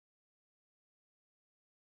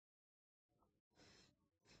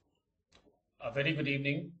A very good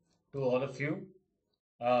evening to all of you.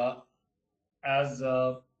 Uh, as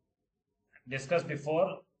discussed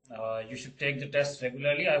before, you should take the test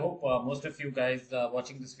regularly. I hope most of you guys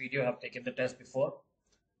watching this video have taken the test before.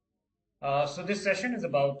 So this session is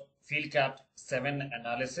about Field CAT 7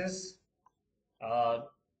 analysis. Uh,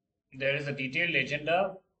 there is a detailed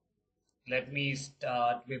agenda. Let me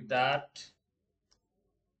start with that.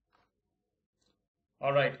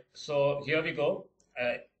 All right, so here we go.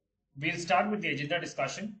 We'll start with the agenda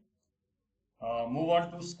discussion. Move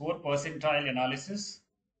on to score percentile analysis,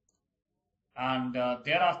 and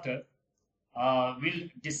thereafter we'll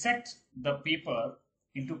dissect the paper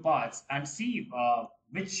into parts and see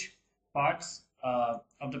which parts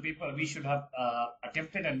of the paper we should have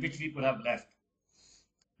attempted and which we could have left.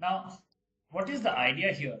 Now, what is the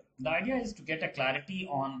idea here? The idea is to get a clarity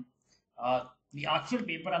on the actual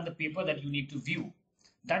paper and the paper that you need to view.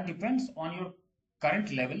 That depends on your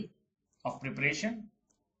current level of preparation.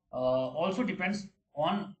 Also depends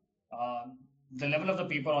on the level of the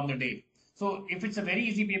paper on the day. So if it's a very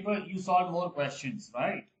easy paper, you solve more questions,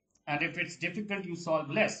 right? And if it's difficult, you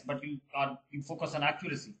solve less, but you focus on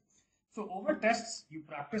accuracy. So over tests, you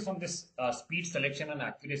practice on this speed selection and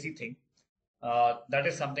accuracy thing. That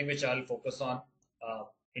is something which I'll focus on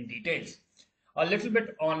in details. A little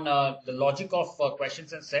bit on the logic of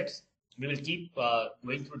questions and sets. We will keep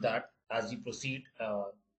going through that as we proceed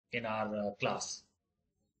in our class.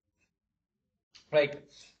 Right.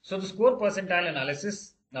 So the score percentile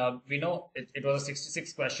analysis, we know it was a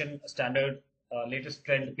 66 question standard latest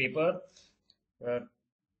trend paper,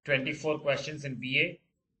 24 questions in BA,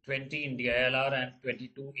 20 in DILR and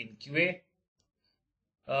 22 in QA.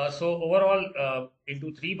 So overall into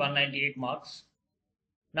 198 marks.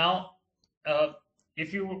 Now,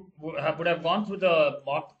 if you would have gone through the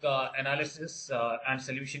mock analysis and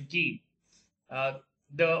solution key,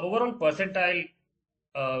 the overall percentile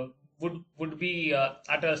would be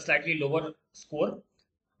at a slightly lower score,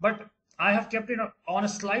 but I have kept it on a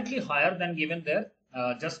slightly higher than given there,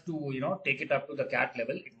 just to take it up to the CAT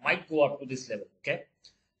level. It might go up to this level. Okay,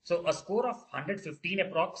 so a score of 115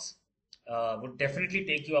 approx would definitely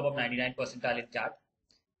take you above 99 percentile in CAT.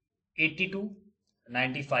 82,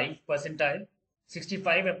 95 percentile,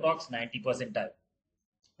 65 approx 90 percentile,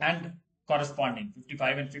 and corresponding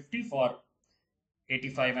 55 and 50 for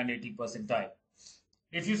 85 and 80 percentile.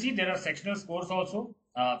 If you see, there are sectional scores also.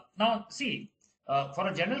 Now, see, for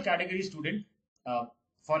a general category student,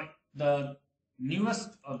 for the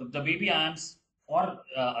newest, the baby IIMs or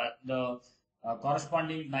the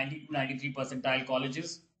corresponding 90 to 93 percentile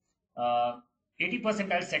colleges, 80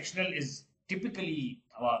 percentile sectional is typically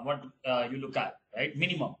what you look at, right?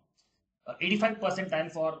 Minimum. 85 percentile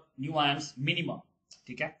for new IIMs minimum.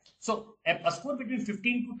 Okay? So a score between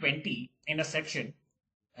 15 to 20 in a section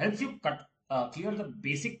helps you clear the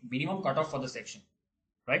basic minimum cutoff for the section,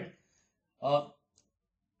 right?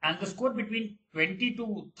 And the score between 20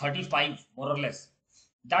 to 35, more or less,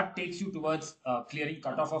 that takes you towards clearing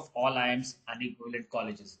cutoff of all IIMs and equivalent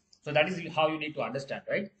colleges. So that is how you need to understand,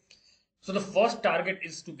 right? So the first target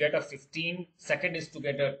is to get a 15, second is to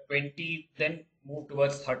get a 20, then move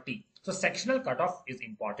towards 30. So sectional cutoff is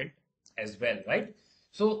important as well, right?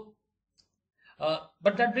 So,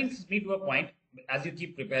 but that brings me to a point, as you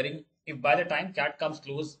keep preparing, if by the time CAT comes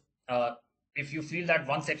close, if you feel that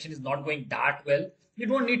one section is not going that well, you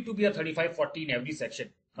don't need to be a 35-40 in every section,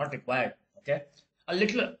 not required. Okay, a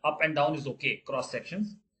little up and down is okay. Cross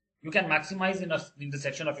sections you can maximize in the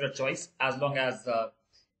section of your choice, as long as the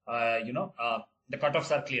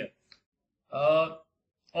cutoffs are clear.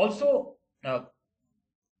 Also,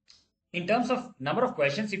 in terms of number of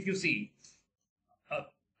questions, if you see,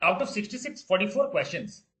 out of 66, 44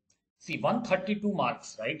 questions, see 132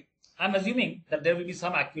 marks, right? I'm assuming that there will be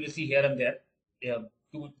some accuracy here and there.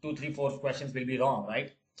 Two, three, four questions will be wrong,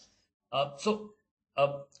 right? So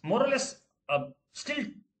more or less, still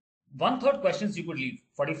 1/3 questions you could leave.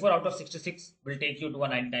 44 out of 66 will take you to a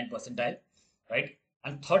 99 percentile, right?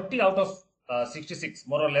 And 30 out of 66,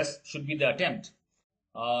 more or less, should be the attempt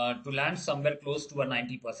to land somewhere close to a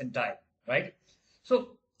 90 percentile, right?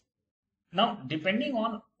 So now, depending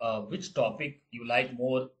on which topic you like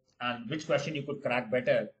more and which question you could crack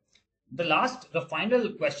better, the final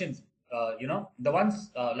questions, the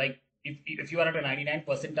ones like if you are at a 99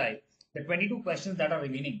 percentile, the 22 questions that are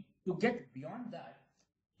remaining, to get beyond that,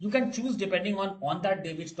 you can choose depending on that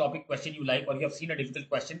day which topic question you like, or you have seen a difficult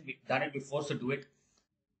question, done it before, so do it,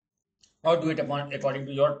 or do it according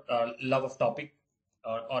to your love of topic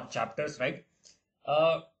or chapters, right?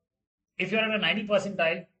 If you're at a 90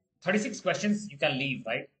 percentile, 36 questions you can leave,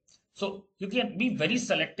 right? So you can be very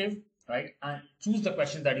selective right, and choose the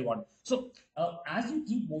questions that you want. So as you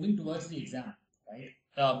keep moving towards the exam, right,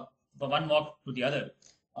 from one mock to the other,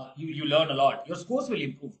 you learn a lot. Your scores will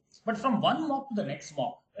improve. But from one mock to the next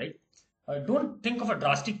mock, right, don't think of a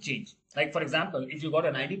drastic change. Like for example, if you got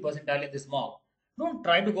a 90 percentile in this mock, don't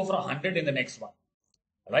try to go for 100 in the next one,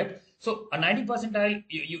 right? So a 90 percentile,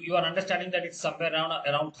 you are understanding that it's somewhere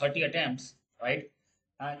around 30 attempts, right?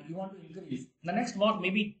 And you want to increase. The next mock,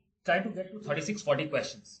 maybe try to get to 36, 40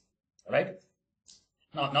 questions, right?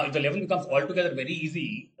 Now, if the level becomes altogether very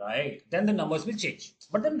easy, right, then the numbers will change.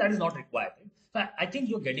 But then that is not required. Right? So I think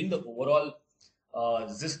you're getting the overall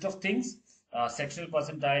gist of things. Sectional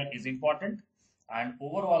percentile is important, and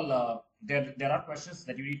overall, there are questions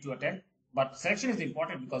that you need to attend. But selection is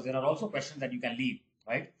important because there are also questions that you can leave,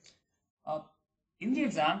 right? Uh, in the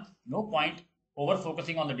exam, no point over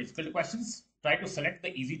focusing on the difficult questions. Try to select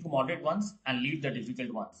the easy to moderate ones and leave the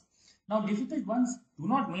difficult ones. Now, difficult ones do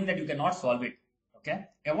not mean that you cannot solve it. Okay,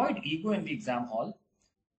 avoid ego in the exam hall.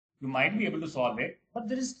 You might be able to solve it, but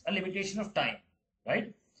there is a limitation of time,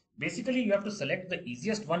 right? Basically, you have to select the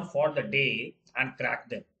easiest one for the day and crack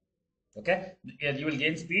them. Okay, you will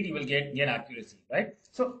gain speed, you will gain accuracy, right?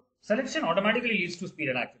 So selection automatically leads to speed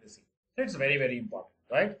and accuracy. It's very, very important,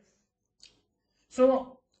 right?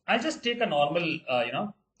 So I'll just take a normal,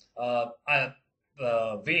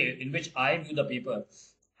 way in which I view the paper.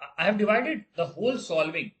 I have divided the whole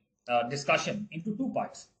solving discussion into two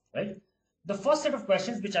parts, right? The first set of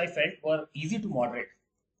questions which I felt were easy to moderate,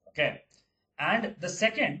 okay, and the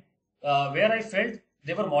second where I felt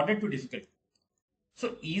they were moderate to difficult.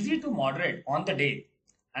 So easy to moderate on the day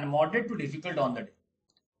and moderate to difficult on the day,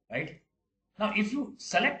 right? Now, if you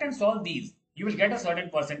select and solve these, you will get a certain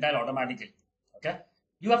percentile automatically. Okay,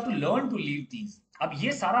 you have to learn to leave these. अब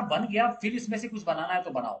ये सारा बन गया, फिर इसमें से कुछ बनाना है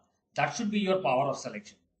तो बनाओ. That should be your power of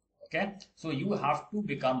selection. Okay, so you have to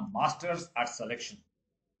become masters at selection.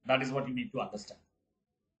 That is what you need to understand.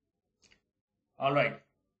 All right.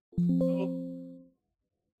 So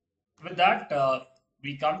with that,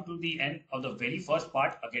 we come to the end of the very first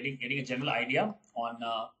part, getting a general idea on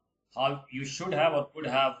how you should have or could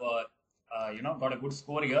have got a good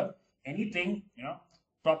score here. Anything,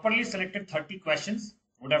 properly selected 30 questions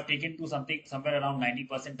would have taken to somewhere around 90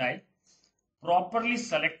 percentile. Properly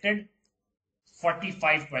selected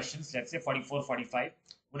 45 questions, let's say 44, 45,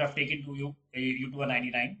 would have taken to you to a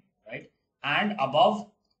 99, right? And above,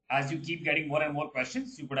 as you keep getting more and more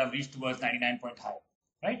questions, you could have reached towards 99 point high,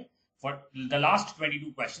 right? For the last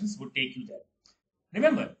 22 questions would take you there.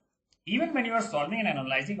 Remember, even when you are solving and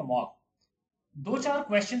analyzing a mock, दो चार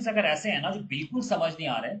questions अगर ऐसे हैं ना जो बिल्कुल समझ नहीं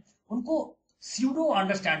आ रहे, उनको स्यूडो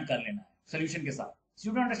अंडरस्टैंड कर लेना है सोल्यूशन के साथ.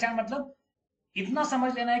 स्यूडो अंडरस्टैंड मतलब इतना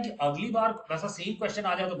समझ लेना है कि अगली बार वैसा सेम क्वेश्चन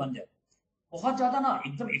आ जाए तो बन जाए. बहुत ज्यादा ना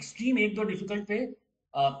एकदम एक्सट्रीम एक दो डिफिकल्ट पे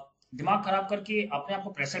दिमाग खराब करके अपने आप को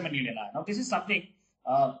प्रेशर में नहीं लेना है. Now this is something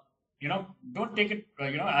don't take it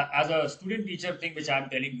as a student teacher thing which I am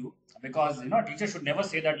telling you, because teacher should never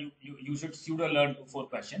say that you should pseudo learn 4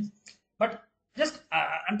 questions, but just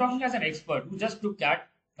I'm talking as an expert who just took CAT,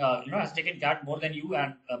 has taken CAT more than you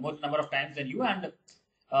and more number of times than you, and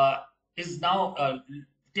is now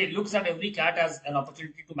looks at every CAT as an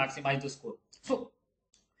opportunity to maximize the score. So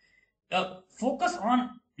focus on,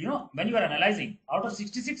 when you are analyzing out of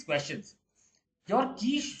 66 questions, your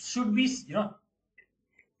key should be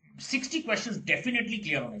 60 questions definitely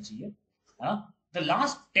clear होने चाहिए. The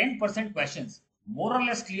last 10% questions more or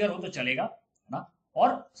less clear हो तो चलेगा, है ना? और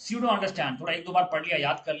pseudo understand, थोड़ा एक दो बार पढ़ लिया,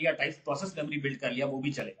 याद कर लिया, टाइप प्रोसेस मेमोरी बिल्ड कर लिया, वो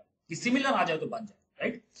भी चलेगा. कि सिमिलर आ जाए तो बन जाए,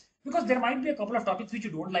 right? Because there might be a couple of topics which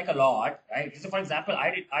you don't like a lot, right? So for example,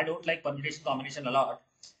 I don't like permutation combination a lot,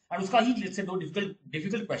 and उसका ही let's say दो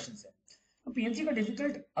difficult questions है. तो PNC का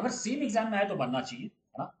difficult अगर same exam में आए तो बनना चाहिए,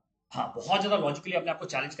 है ना? हाँ, बहुत ज्यादा लॉजिकली अपने आप को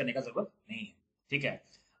चैलेंज करने का जरूरत नहीं है, ठीक है?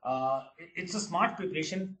 It's a smart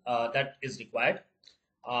preparation that is required.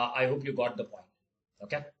 I hope you got the point.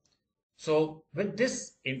 Okay. So with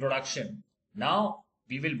this introduction, now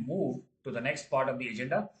we will move to the next part of the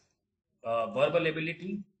agenda, verbal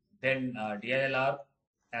ability, then DILR,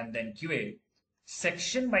 and then QA.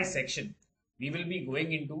 Section by section, we will be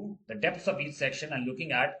going into the depths of each section and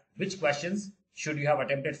looking at which questions should you have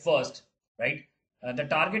attempted first, right? The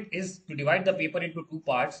target is to divide the paper into two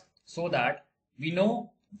parts so that we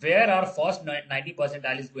know where our first 90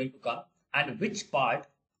 percentile is going to come and which part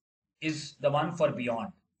is the one for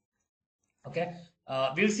beyond. Okay,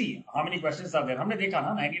 we'll see how many questions are there. हमने देखा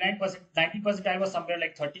ना 90 percentile was somewhere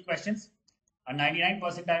like 30 questions and 99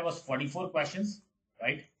 percentile was 44 questions,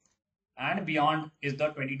 right? And beyond is the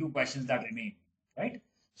 22 questions that remain, right?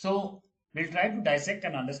 So we'll try to dissect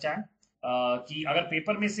and understand कि अगर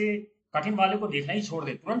paper में से कठिन वाले को देखना ही छोड़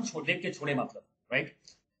दे, तुरंत छोड़ देख के छोड़े मतलब, right?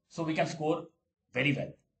 So we can score very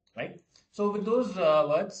well, right? So with those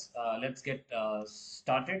words, let's get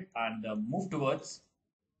started and move towards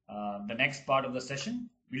the next part of the session.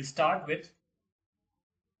 We'll start with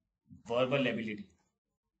verbal ability.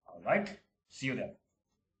 All right, see you there.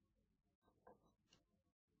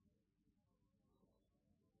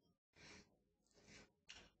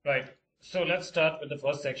 Right. So let's start with the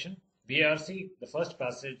first section. BRC, the first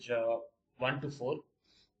passage, 1 to 4.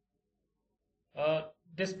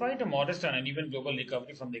 Despite a modest and uneven global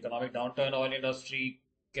recovery from the economic downturn, oil industry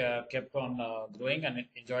kept on growing and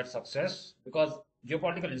enjoyed success because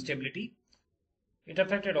geopolitical instability, it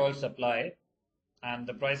affected oil supply and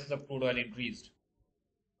the prices of crude oil increased.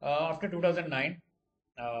 After 2009,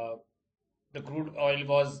 uh, the crude oil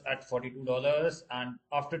was at $42, and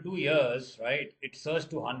after 2 years, right, it surged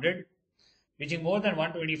to 100, reaching more than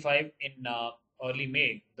 125 in early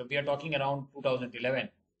May. So we are talking around 2011.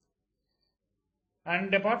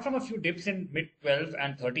 And apart from a few dips in mid 12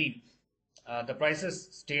 and 13, the prices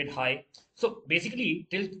stayed high. So basically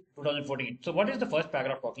till 2014. So what is the first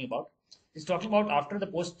paragraph talking about? It's talking about after the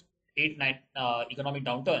post 8-9 economic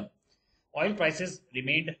downturn, oil prices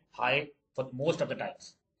remained high for most of the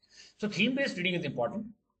times. So theme-based reading is important.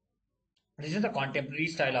 This is the contemporary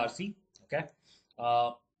style RC. Okay.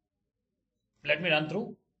 Uh, Let me run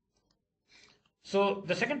through. So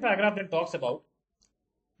the second paragraph then talks about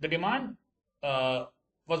the demand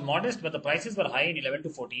was modest, but the prices were high in 11 to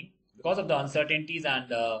 14 because of the uncertainties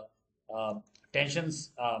and uh,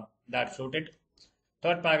 tensions that floated.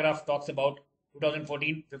 Third paragraph talks about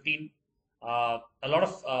 2014-15. A lot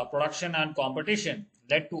of production and competition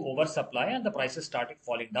led to oversupply, and the prices started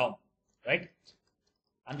falling down. Right.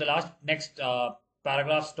 And the last next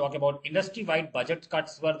paragraphs talk about industry-wide budget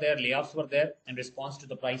cuts were there, layoffs were there in response to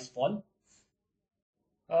the price fall.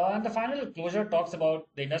 And the final closure talks about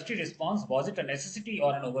the industry response. Was it a necessity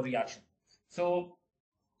or an overreaction? So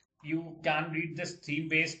you can read this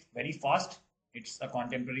theme-based very fast. It's a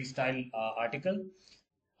contemporary style article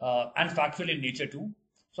and factual in nature too.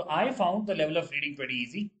 So I found the level of reading pretty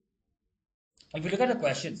easy. If you look at the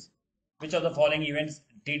questions, which of the following events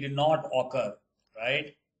did not occur,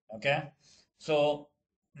 right? Okay. So,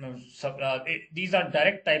 these are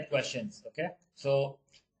direct type questions. Okay. So,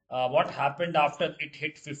 what happened after it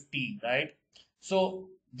hit 50, right? So,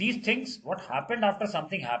 these things, what happened after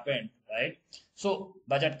something happened, right? So,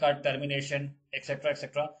 budget cut, termination, etc.,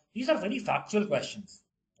 etc. These are very factual questions.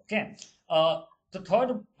 Okay. The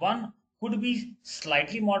third one could be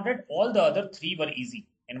slightly moderate. All the other three were easy,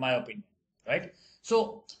 in my opinion, right?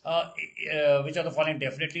 So, which are the following?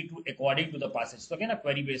 Definitely to according to the passage. So again, a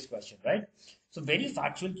query-based question, right? So very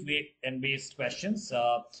factual QA-based questions.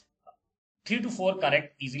 3 to 4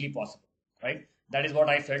 correct, easily possible, right? That is what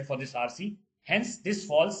I felt for this RC. Hence, this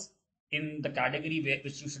falls in the category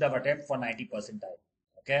which you should have attempted for 90 percentile.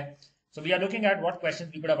 Okay. So we are looking at what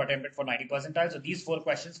questions we could have attempted for 90 percentile. So these 4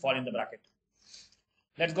 questions fall in the bracket.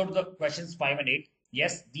 Let's go to the questions 5 and 8.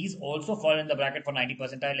 Yes, these also fall in the bracket for 90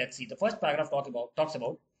 percentile. Let's see. The first paragraph talks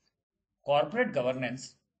about corporate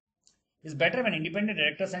governance is better when independent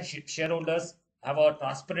directors and shareholders have a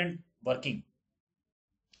transparent working.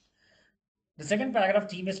 The second paragraph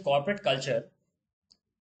theme is corporate culture.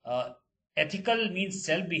 Ethical means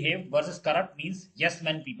self-behaved versus corrupt means yes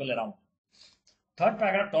men people around. Third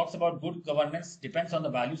paragraph talks about good governance depends on the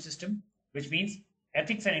value system, which means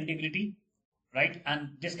ethics and integrity, right? And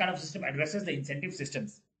this kind of system addresses the incentive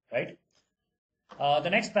systems, right? The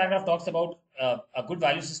next paragraph talks about a good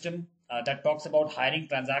value system that talks about hiring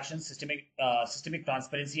transactions, systemic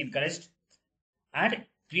transparency encouraged, and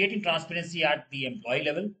creating transparency at the employee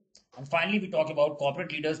level. And finally, we talk about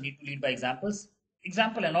corporate leaders need to lead by examples.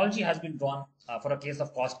 Example analogy has been drawn for a case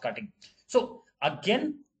of cost cutting. So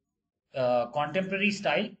again, contemporary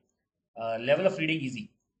style, level of reading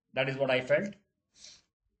easy. That is what I felt.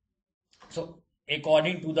 So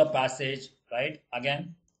according to the passage, right?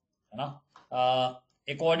 Again, you know,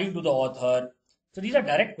 according to the author. So these are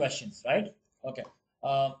direct questions, right? Okay.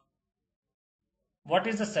 What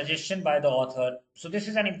is the suggestion by the author? So this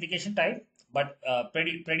is an implication type, but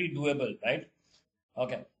pretty doable, right?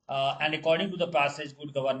 Okay. And according to the passage,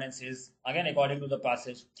 good governance is again according to the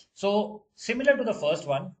passage. So similar to the first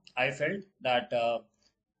one, I felt that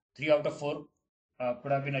 3 out of 4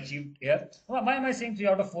 could have been achieved here. Why am I saying 3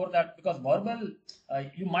 out of 4? That because verbal,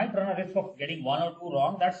 you might run a risk of getting 1 or 2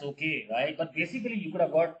 wrong. That's okay, right? But basically, you could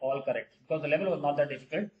have got all correct because the level was not that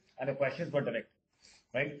difficult and the questions were direct,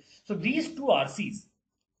 right? So these 2 RCs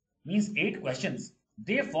means 8 questions.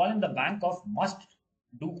 They fall in the bank of must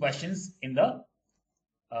do questions in the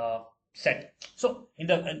set. So in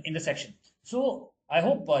the section. So I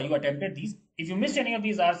hope you attempted these. If you missed any of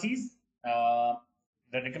these RCs,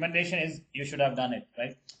 the recommendation is you should have done it,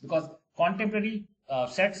 right? Because contemporary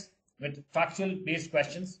sets with factual based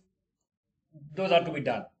questions, those are to be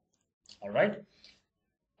done. All right.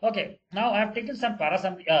 Okay. Now I have taken some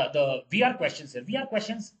the VR questions here. VR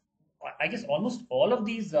questions, I guess almost all of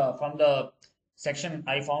these from the section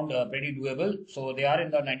I found pretty doable. So they are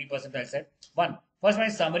in the 90 percentile set. First one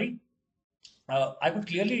is summary. I could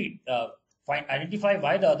clearly identify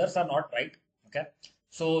why the others are not right. Okay,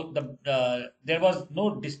 so there was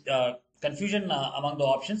no confusion among the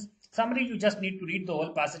options. Summary, you just need to read the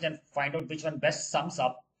whole passage and find out which one best sums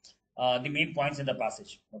up the main points in the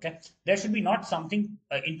passage. Okay, there should be not something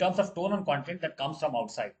in terms of tone and content that comes from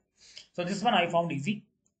outside. So this one I found easy.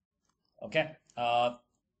 Okay,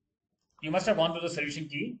 you must have gone through the solution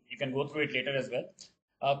key. You can go through it later as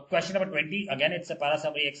well. Question number 20. Again, it's a para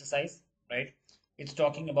summary exercise, right? It's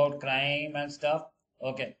talking about crime and stuff.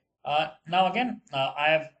 Okay. Now again, I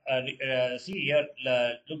have see here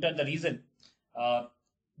looked at the reason. Uh,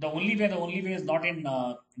 the only way is not in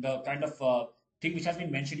the kind of thing which has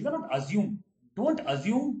been mentioned. You cannot assume. Don't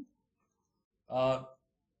assume uh,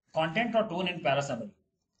 content or tone in para summary.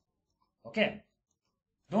 Okay.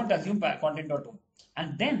 Don't assume content or tone,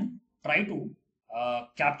 and then try to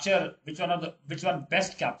capture which one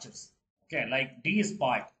best captures. Okay, like D is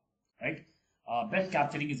part, right? Best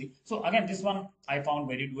capturing is it. So again, this one I found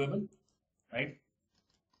very doable, right?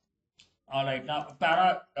 All right, now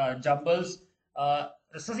para jumbles.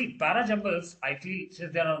 So see, para jumbles, I feel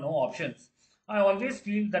since there are no options, I always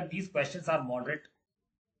feel that these questions are moderate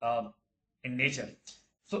uh, in nature.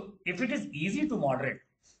 So if it is easy to moderate,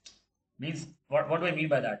 means what do I mean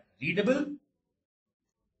by that? Readable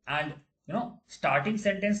and starting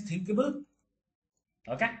sentence thinkable,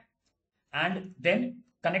 okay, and then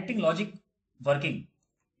connecting logic working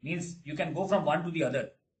means you can go from one to the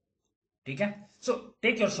other. Okay, so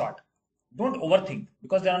take your shot. Don't overthink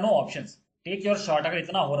because there are no options. Take your shot. अगर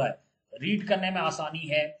इतना हो रहा है read करने में आसानी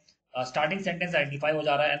है starting sentence identify हो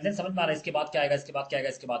जा रहा है एंड देन समझ में आ रहा है इसके बाद क्या आएगा इसके बाद क्या आएगा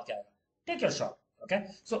इसके बाद क्या आएगा take your shot okay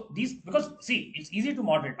so these because see it's easy to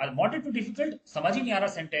moderate moderate to difficult समझ ही नहीं आ रहा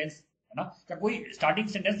सेंटेंस है ना क्या कोई स्टार्टिंग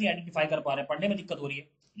सेंटेंस नहीं आइडेंटिफाई कर पा रहे पढ़ने में दिक्कत हो रही है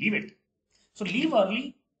leave it so leave early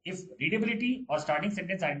if readability or starting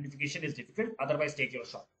sentence identification is difficult otherwise take your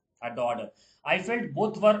shot at the order I felt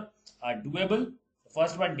both were doable the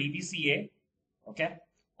first one DBCA okay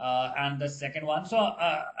and the second one so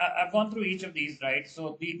I've gone through each of these right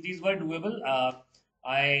so these were doable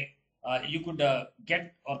I you could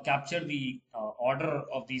get or capture the order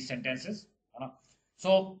of these sentences.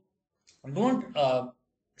 So don't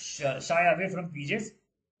shy away from pages.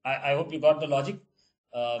 I hope you got the logic.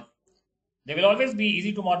 They will always be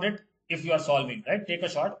easy to moderate if you are solving, right? Take a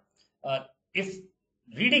shot. If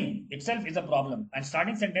reading itself is a problem and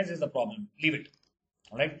starting sentence is the problem, leave it.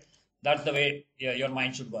 All right. That's the way your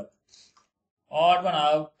mind should work. Odd one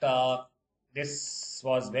out. This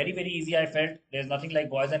was very, very easy, I felt. There's nothing like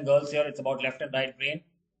boys and girls here. It's about left and right brain.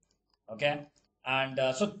 Okay. And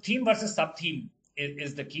so theme versus sub-theme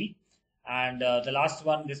is the key. And the last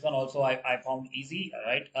one, this one also I found easy,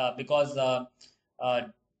 right? Because the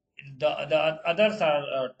others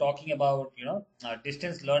are talking about,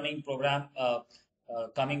 distance learning program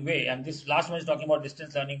coming way. And this last one is talking about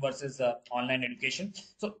distance learning versus online education.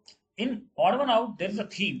 So in odd one out, there is a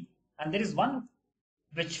theme and there is one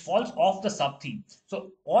which falls off the sub-theme.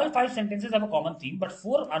 So all 5 sentences have a common theme, but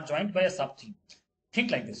 4 are joined by a sub-theme.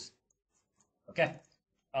 Think like this. Okay.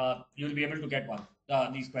 You will be able to get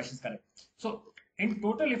these questions correct. So in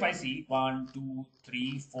total, if I see 1, 2,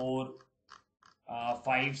 3, 4,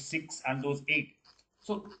 5, 6, and those 8.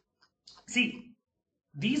 So see,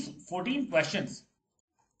 these 14 questions,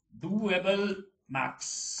 doable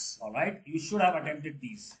max. All right. You should have attempted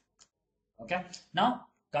these. Okay. Now,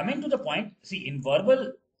 coming to the point, see, in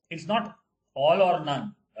verbal, it's not all or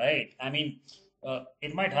none, right? I mean,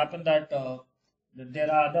 it might happen that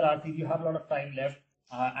there are other RCs, you have a lot of time left,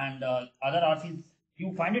 and other RCs,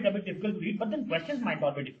 you find it a bit difficult to read, but then questions might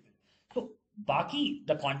not be difficult. So, Baki,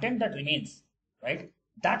 the content that remains, right?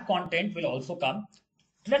 That content will also come.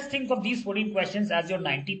 Let's think of these 14 questions as your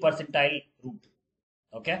 90 percentile route,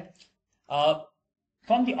 okay?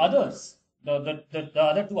 From the others, the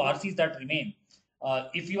other 2 RCs that remain,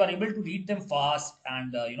 if you are able to read them fast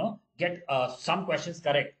and get some questions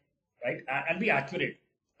correct, right, and be accurate,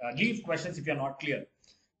 leave questions if you are not clear,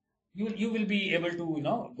 you will be able to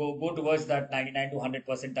go towards that 99 to 100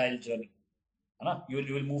 percentile journey.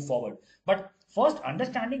 You will move forward. But first,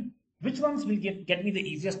 understanding which ones will get me the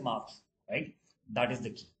easiest marks, right? That is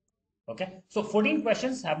the key. Okay, so 14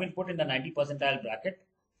 questions have been put in the 90 percentile bracket.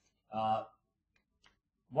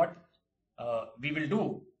 What we will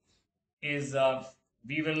do is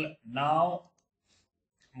we will now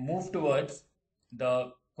move towards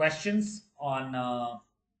the questions on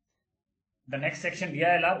the next section,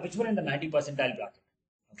 DILR, which were in the 90 percentile bracket.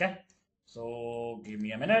 Okay, so give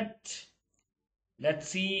me a minute. Let's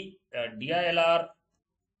see DILR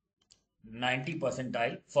 90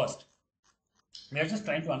 percentile first. We are just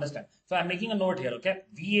trying to understand. So I'm making a note here. Okay,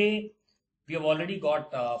 VA, we have already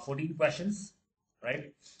got 14 questions,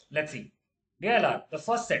 right? Let's see. DILR, the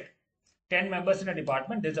first set, 10 members in a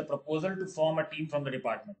department. There's a proposal to form a team from the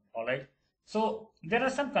department. All right. So there are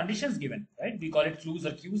some conditions given, right? We call it clues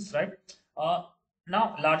or cues, right?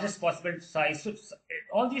 Now, largest possible size. So,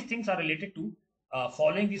 all these things are related to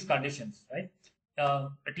following these conditions, right?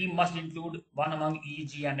 A team must include one among E,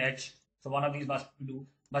 G, and H. So one of these must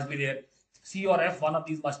be there. C or F, one of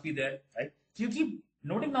these must be there, right? So you keep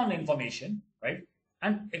noting down the information, right?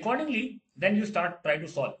 And accordingly, then you start trying to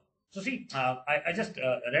solve. So see, I just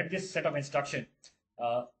read this set of instruction.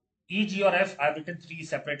 E, G, or F, I've written three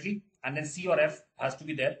separately, and then C or F has to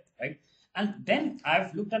be there, right? And then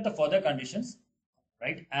I've looked at the further conditions,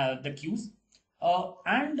 right? The cues,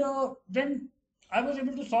 and then I was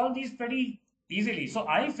able to solve these pretty easily. So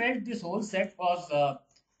I felt this whole set was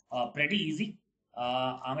pretty easy.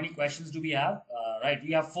 How many questions do we have? Right,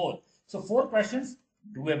 we have four. So four questions,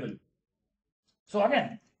 doable. So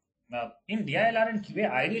again, in DILR and QA,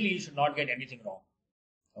 ideally you should not get anything wrong.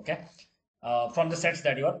 Okay, from the sets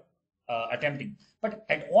that you're attempting. But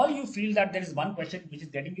at all you feel that there is one question which is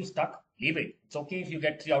getting you stuck, leave it. It's okay if you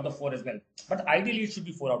get 3 out of 4 as well. But ideally it should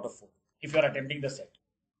be 4 out of 4 if you're attempting the set.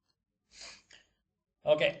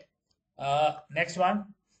 Okay, next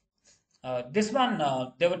one. This one,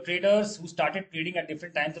 there were traders who started trading at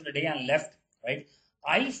different times of the day and left, right?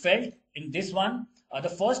 I felt in this one, the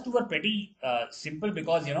first two were pretty simple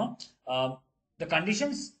because, the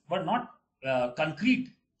conditions were not concrete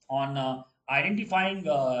on identifying,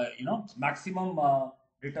 maximum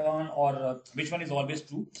return or which one is always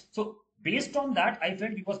true. So based on that, I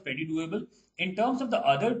felt it was pretty doable. In terms of the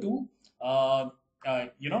other two, the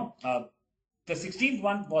 16th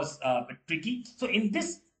one was tricky. So in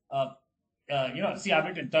this, see, I've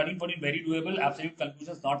written 13, 14, very doable. Absolute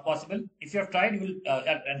conclusions not possible. If you have tried, you will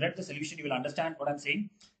and read the solution, you will understand what I'm saying.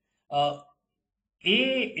 A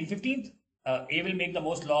in 15th, A will make the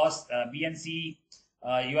most loss. B and C,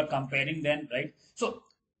 you are comparing then, right? So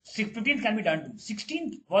 15th can be done too.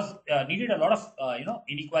 16th was needed a lot of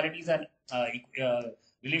inequalities and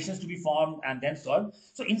relations to be formed and then solved.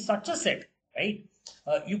 So in such a set, right,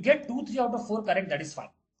 you get 2, 3 out of 4 correct. That is fine.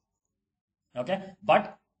 Okay,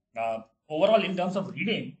 but overall, in terms of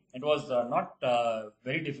reading, it was not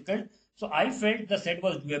very difficult. So I felt the set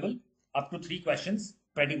was doable up to 3 questions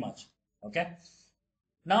pretty much. Okay.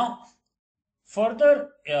 Now, further,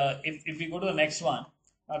 if we go to the next one,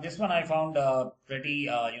 this one I found pretty,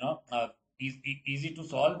 easy to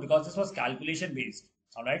solve because this was calculation based.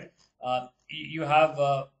 All right. You have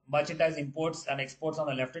merchandise imports and exports on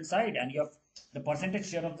the left hand side, and you have the percentage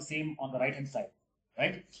share of the same on the right hand side,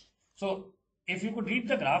 right? So if you could read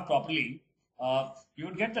the graph properly, you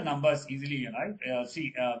would get the numbers easily, right?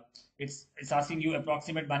 It's asking you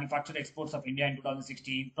approximate manufactured exports of India in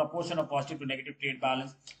 2016, proportion of positive to negative trade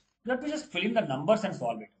balance. You have to just fill in the numbers and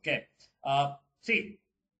solve it. Okay.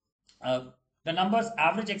 The numbers,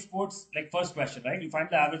 average exports, like first question, right? You find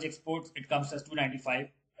the average exports, it comes as 295,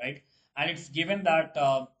 right? And it's given that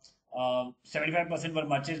 75% were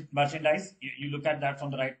merchandise. You look at that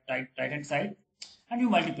from the right hand side, and you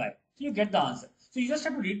multiply. So you get the answer. So you just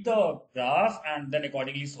have to read the graph and then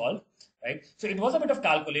accordingly solve, right? So it was a bit of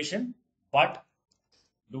calculation, but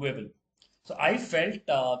doable. So I felt,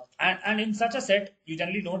 and in such a set, you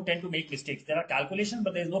generally don't tend to make mistakes. There are calculations,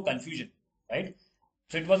 but there is no confusion, right?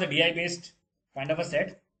 So it was a DI based kind of a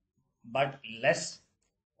set, but less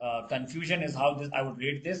confusion is how I would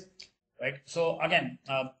rate this, right? So again,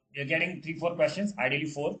 you're getting 3, 4 questions, ideally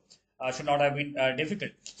 4, should not have been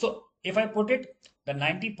difficult. So if I put it, the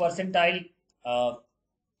 90 percentile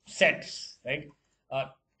sets, right?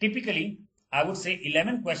 Typically, I would say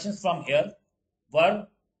 11 questions from here were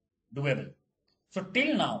doable. So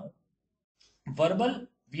till now, verbal,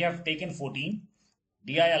 we have taken 14,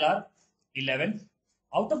 DILR 11,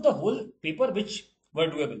 out of the whole paper which were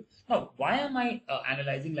doable. Now, why am I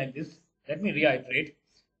analyzing like this? Let me reiterate.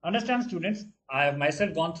 Understand, students, I have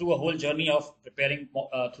myself gone through a whole journey of preparing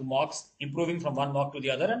through mocks, improving from one mock to the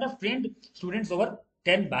other, and I've trained students over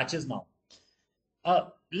 10 batches now.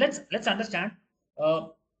 Let's understand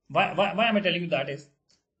why am I telling you that is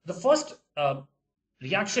the first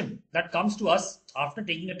reaction that comes to us after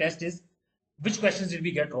taking a test is which questions did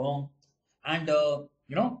we get wrong, and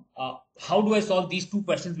how do I solve these two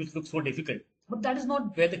questions which look so difficult. But that is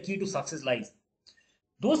not where the key to success lies.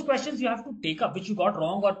 Those questions you have to take up which you got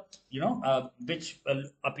wrong, or which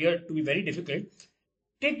appear to be very difficult.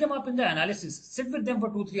 Take them up in the analysis, sit with them for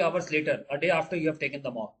 2 3 hours later, a day after you have taken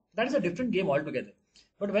the mock. That is a different game altogether.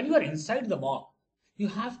 But when you are inside the mock, you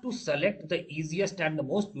have to select the easiest and the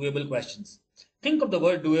most doable questions. Think of the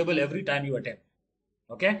word doable every time you attempt.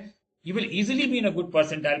 Okay? You will easily be in a good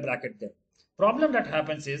percentile bracket there. Problem that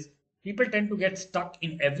happens is people tend to get stuck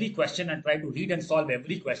in every question and try to read and solve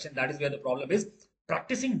every question. That is where the problem is.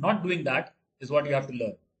 Practicing not doing that is what you have to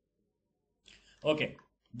learn. Okay,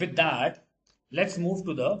 with that, let's move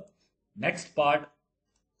to the next part,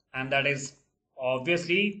 and that is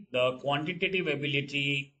obviously the quantitative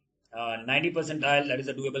ability 90 percentile, that is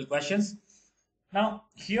the doable questions. Now,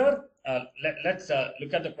 here let's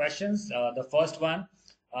look at the questions. The first one,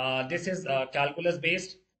 this is calculus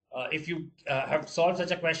based. If you have solved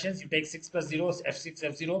such a questions, you take 6 plus 0, f6,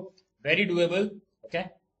 f0, very doable. Okay,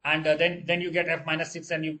 and then you get f minus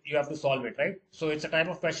 6 and you have to solve it, right? So it's a type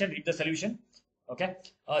of question, read the solution. Okay,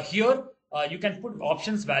 here you can put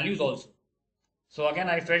options values also. So again,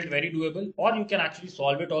 I felt very doable, or you can actually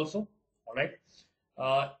solve it also. All right.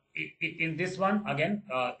 In this one, again,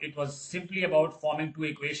 it was simply about forming two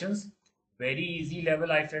equations. Very easy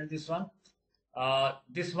level, I felt this one.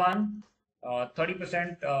 This one,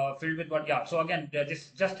 30% filled with what? Yeah. So again,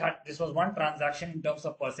 this was one transaction in terms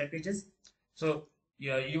of percentages. So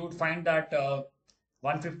yeah, you would find that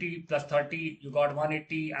 150 plus 30, you got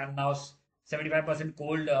 180, and now 75%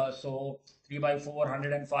 cold. So 3 by 4,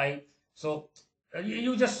 105. So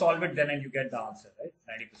you just solve it then and you get the answer, right?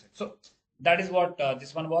 90%. So that is what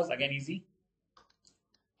this one was. Again, easy.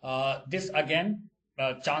 This again,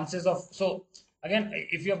 chances of, so again,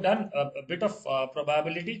 if you have done a bit of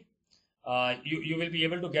probability, you will be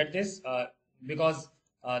able to get this because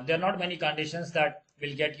there are not many conditions that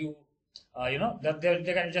will get you, that there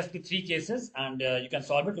can just be 3 cases and you can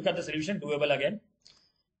solve it. Look at the solution, doable again.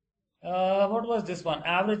 What was this one?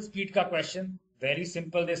 Average speed ka question. Very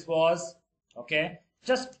simple this was. Okay.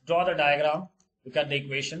 Just draw the diagram. Look at the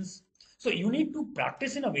equations. So you need to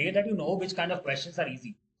practice in a way that you know which kind of questions are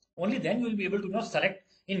easy. Only then you will be able to select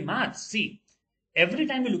in maths. See, every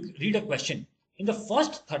time you read a question, in the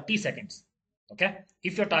first 30 seconds, okay,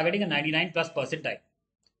 if you're targeting a 99 plus percentile,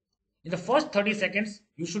 in the first 30 seconds,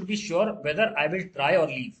 you should be sure whether I will try or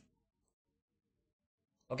leave.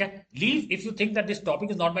 Okay, leave if you think that this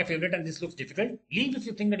topic is not my favorite and this looks difficult. Leave if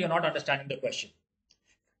you think that you're not understanding the question.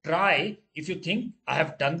 Try if you think I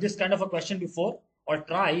have done this kind of a question before, or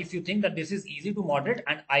try if you think that this is easy to moderate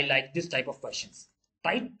and I like this type of questions.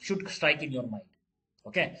 Type should strike in your mind.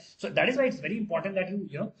 Okay, so that is why it's very important that if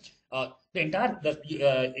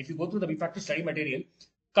you go through the Bfactory study material,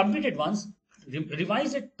 complete it once,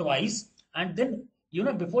 revise it twice, and then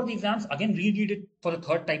before the exams again reread it for the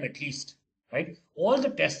 3rd time at least. Right? All the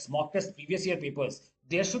tests, mock tests, previous year papers,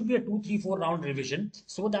 there should be a 2, 3, 4 round revision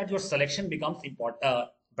so that your selection becomes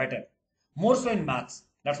better. More so in maths.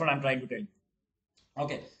 That's what I'm trying to tell you.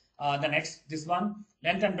 Okay. The next, this one,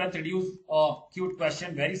 length and breadth reduce. Cute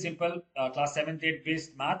question, very simple. Class 7th, 8th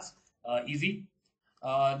based maths, easy.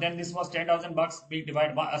 Then this was 10,000 bucks being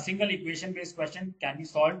divided by a single equation based question can be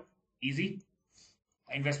solved, easy.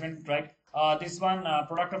 Investment, right? This one,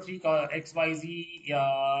 product of 3 x, y, z,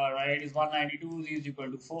 right, is 192, z is equal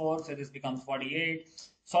to 4, so this becomes 48.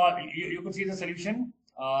 So you could see the solution,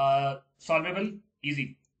 solvable,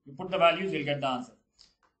 easy. You put the values, you'll get the answer,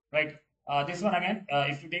 right? This one again,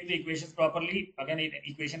 if you take the equations properly, again,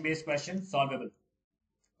 equation based question, solvable.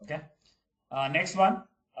 Okay. Next one,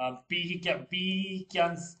 P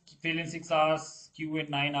can fill in 6 hours, Q in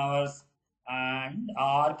 9 hours, and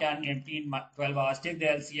R can empty in 12 hours. Take the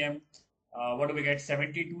LCM. What do we get?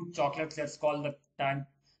 72 chocolates. Let's call the time.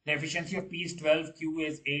 The efficiency of P is 12, Q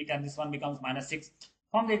is 8, and this one becomes -6.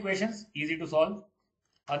 From the equations, easy to solve.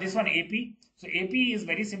 This one AP. So AP is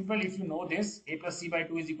very simple. If you know this, A plus C by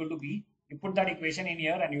 2 is equal to B. You put that equation in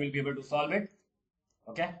here and you will be able to solve it.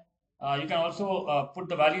 Okay. You can also put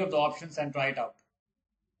the value of the options and try it out.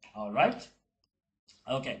 All right.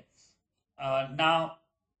 Okay. Now,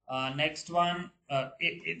 next one.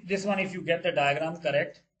 This one, if you get the diagram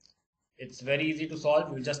correct, it's very easy to solve.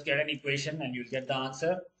 You'll just get an equation and you'll get the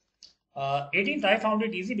answer. 18th, I found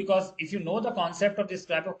it easy because if you know the concept of this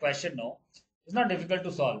type of question, it's not difficult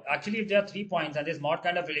to solve. Actually, if there are 3 points and this mod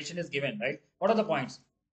kind of relation is given, right? What are the points?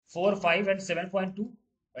 4, 5, and 7.2,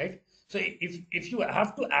 right? So if you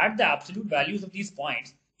have to add the absolute values of these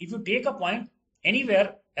points, if you take a point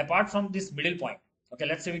anywhere apart from this middle point, Okay,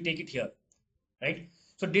 let's say we take it here, right?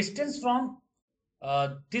 So distance from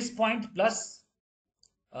this point plus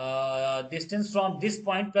distance from this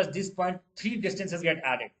point plus this point, three distances get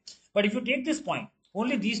added. But if you take this point,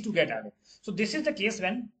 only these two get added. So this is the case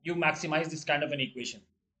when you maximize this kind of an equation.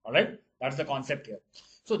 All right, that's the concept here.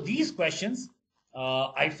 So these questions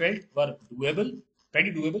I felt were doable,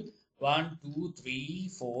 pretty doable. 1, 2, 3,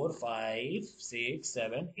 4, 5, 6,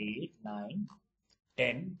 7, 8, 9,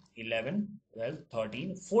 10, 11, 12,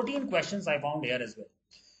 13, 14 questions I found here as well.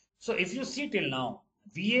 So if you see till now,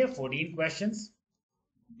 VA 14 questions,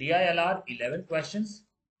 DILR 11 questions,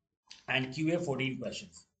 and QA 14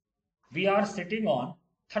 questions. We are sitting on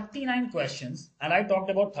 39 questions and I talked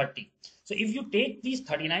about 30. So if you take these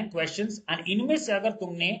 39 questions and इनमें से अगर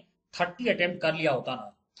तुमने 30 attempt कर लिया होता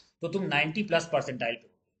ना तो तुम 90 प्लस परसेंटाइल पे होते,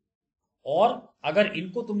 और अगर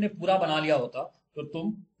इनको तुमने पूरा बना लिया होता तो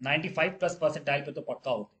तुम 95 प्लस परसेंटाइल पे तो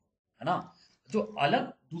पक्का होते, है ना? जो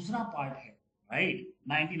अलग दूसरा पार्ट है, राइट,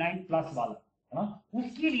 99 प्लस वाला, है ना,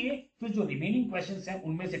 उसके लिए फिर जो रिमेनिंग क्वेश्चंस हैं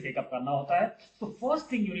उनमें से टेकअप करना होता है. तो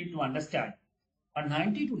first thing you need to understand, a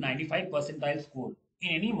 90 to 95 percentile score in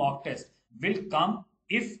any mock test will come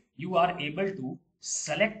if you are able to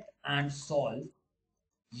select and solve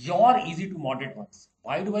your easy to moderate ones.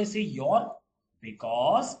 Why do I say your?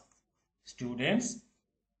 Because students,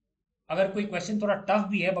 अगर कोई question थोड़ा tough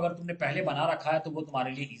भी है अगर तुमने पहले बना रखा है तो वो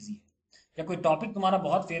तुम्हारे लिए इजी है, या कोई टॉपिक तुम्हारा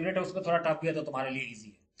बहुत फेवरेट है उसमें थोड़ा टफ भी है तो तुम्हारे लिए इजी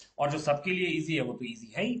है, और जो सबके लिए इजी है वो तो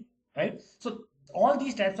इजी है ही, right? So all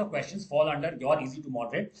these types of questions fall under your easy to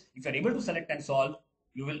moderate. If you're able to select and solve,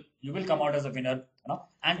 you will come out as a winner, you know?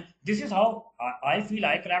 And this is how I feel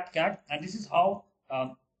I cracked CAT, and this is how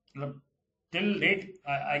till date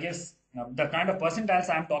I guess the kind of percentiles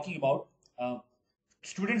I'm talking about,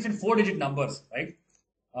 students in 4-digit numbers, right?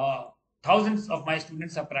 Thousands of my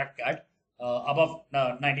students have cracked CAT above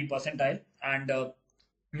 90 percentile, and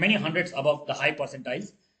many hundreds above the high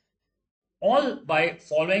percentiles, all by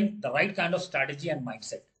following the right kind of strategy and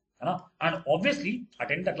mindset. And obviously,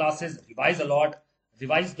 attend the classes, revise a lot,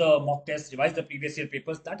 revise the mock tests, revise the previous year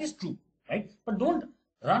papers. That is true, right? But don't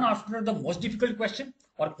run after the most difficult question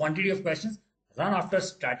or quantity of questions. Run after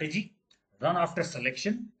strategy, run after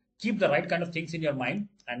selection. Keep the right kind of things in your mind,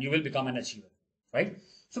 and you will become an achiever, right?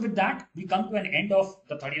 So with that, we come to an end of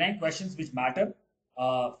the 39 questions which matter.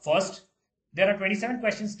 First, there are 27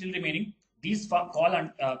 questions still remaining. These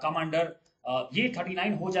come under ये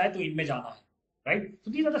 39 हो जाए तो इनमें जाना है, right?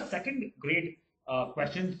 So these are the second grade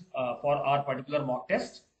questions for our particular mock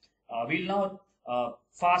test. We'll now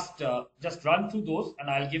fast just run through those, and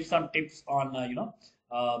I'll give some tips on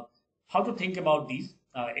how to think about these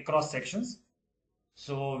across sections.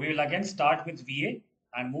 So we will again start with VA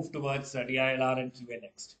and move towards DILR and QA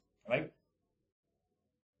next, right?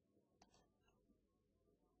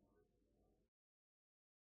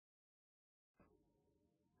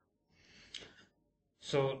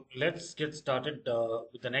 So let's get started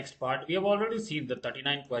with the next part. We have already seen the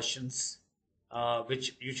 39 questions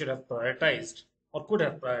which you should have prioritized or could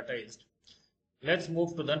have prioritized. Let's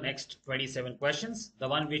move to the next 27 questions, the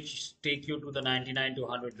one which take you to the 99 to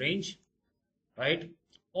 100 range, right?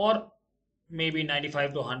 Or maybe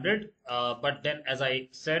 95 to 100. But then, as I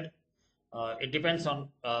said, it depends on,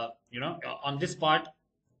 on this part,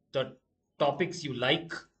 the topics you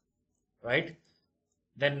like, right?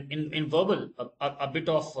 Then in verbal, a bit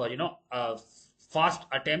of, fast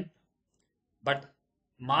attempt, but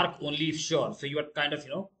mark only if sure. So you are kind of,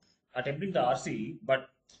 attempting the RC, but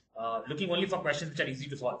looking only for questions which are easy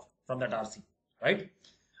to solve from that RC, right?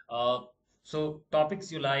 So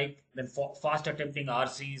topics you like, then fast attempting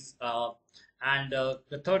RCs, and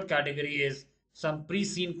the third category is some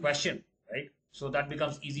pre-seen question, right? So that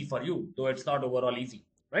becomes easy for you, though it's not overall easy,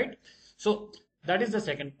 right? So that is the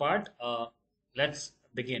second part. Let's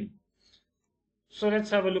begin. So let's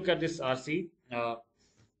have a look at this RC.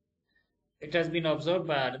 It has been observed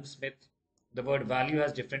by Adam Smith, the word value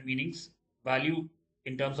has different meanings. Value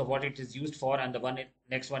in terms of what it is used for, and the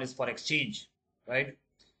next one is for exchange, right?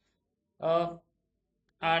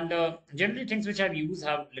 And generally things which have use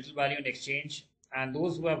have little value in exchange, and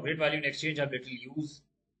those who have great value in exchange have little use.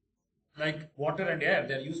 Like water and air,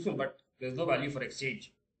 they're useful, but there's no value for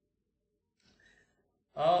exchange.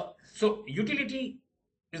 So utility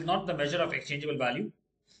is not the measure of exchangeable value,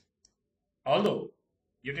 although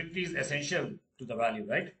utility is essential to the value,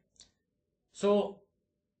 right? So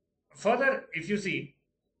further, if you see,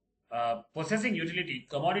 possessing utility,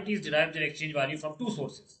 commodities derive their exchange value from two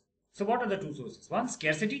sources. So what are the two sources? One,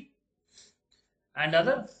 scarcity, and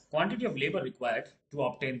other, quantity of labor required to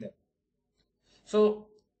obtain them. So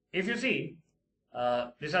if you see,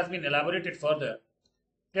 this has been elaborated further.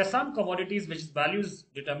 There are some commodities which value is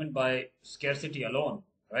determined by scarcity alone,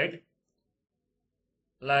 right?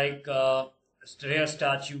 Like rare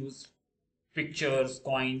statues, pictures,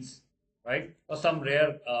 coins, right? Or some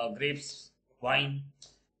rare grapes, wine.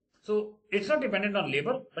 So it's not dependent on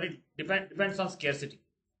labor, but it depends on scarcity.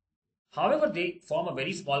 However, they form a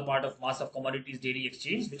very small part of mass of commodities daily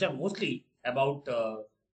exchange, which are mostly about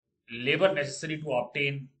labor necessary to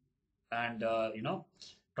obtain and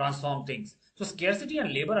transform things. So scarcity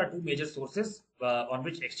and labor are two major sources on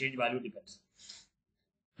which exchange value depends.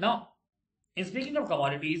 Now, in speaking of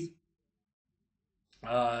commodities,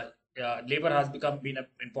 uh, labor has been an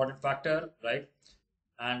important factor, right?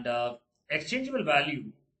 And exchangeable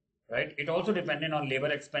value, right? It also dependent on labor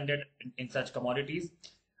expended in such commodities.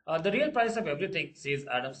 The real price of everything, says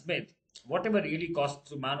Adam Smith, whatever really costs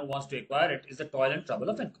to man who wants to acquire it is the toil and trouble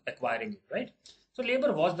of acquiring it, right? So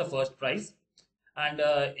labor was the first price, and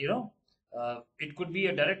it could be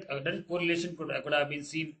a direct correlation could have been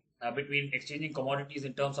seen between exchanging commodities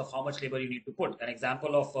in terms of how much labor you need to put. An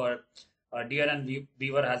example of deer and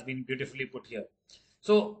beaver has been beautifully put here.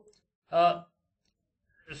 So. Uh,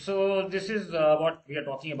 so this is what we are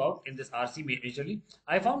talking about in this RC majorly.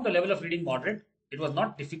 I found the level of reading moderate. It was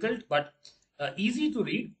not difficult, but easy to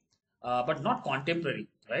read, but not contemporary,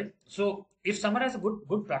 right? So if someone has a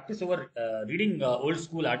good practice over reading old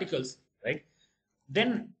school articles, right,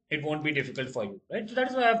 then it won't be difficult for you, right? So that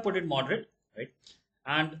is why I've put it moderate, right?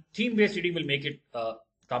 And theme-based reading will make it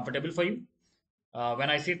comfortable for you. When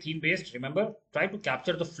I say theme based, remember, try to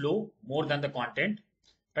capture the flow more than the content.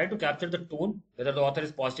 Try to capture the tone, whether the author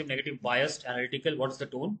is positive, negative, biased, analytical, what's the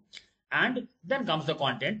tone. And then comes the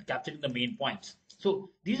content, capturing the main points. So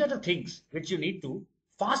these are the things which you need to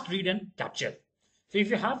fast read and capture. So if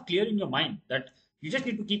you have clear in your mind that you just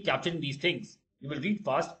need to keep capturing these things, you will read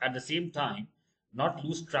fast at the same time, not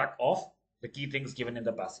lose track of the key things given in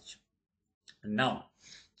the passage. And now,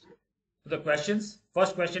 the questions.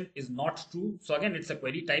 First question is not true. So again, it's a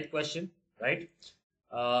query type question, right?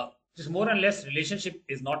 Just more and less relationship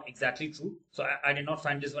is not exactly true. So I did not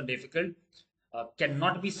find this one difficult.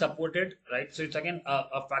 Cannot be supported, right? So it's again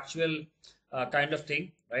a factual kind of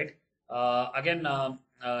thing, right? Again,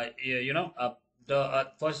 the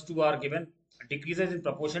first two are given. Decreases in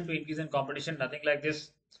proportion to increase in competition. Nothing like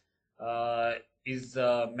this is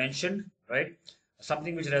mentioned, right?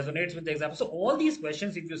 Something which resonates with the example. So all these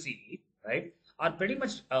questions, if you see, right, are pretty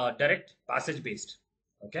much direct passage based.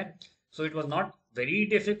 Okay, so it was not very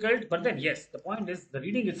difficult, but then yes, the point is the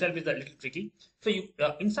reading itself is a little tricky. So you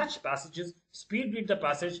in such passages, speed read the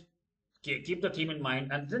passage, keep the theme in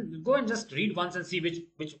mind, and then go and just read once and see which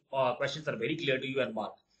questions are very clear to you and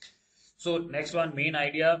mark. So next one, main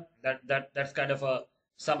idea, that's kind of a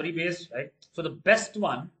summary based, right? So the best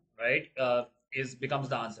one, right, is becomes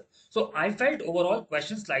the answer. So I felt overall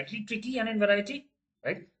questions slightly tricky and in variety,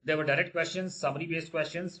 right? There were direct questions, summary based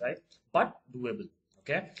questions, right? But doable.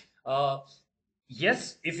 Okay.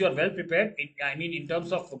 Yes, if you are well prepared, I mean, in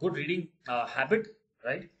terms of good reading habit,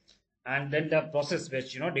 right? And then the process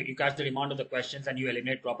which you catch the demand of the questions and you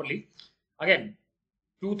eliminate properly. Again,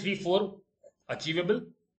 2, 3, 4 achievable,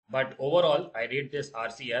 but overall I rate this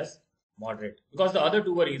RC as moderate because the other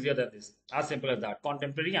two were easier than this. As simple as that.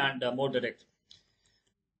 Contemporary and more direct.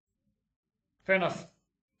 Fair enough.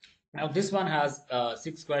 Now this one has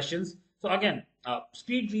 6 questions. So again,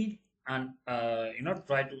 speed read and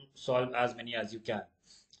try to solve as many as you can.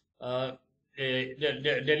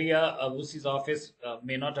 Delia Wusi's office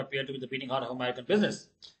may not appear to be the beating heart of American business.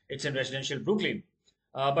 It's in residential Brooklyn,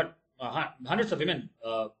 but hundreds of women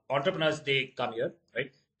entrepreneurs they come here,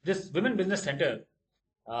 right? This Women Business Center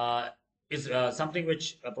is something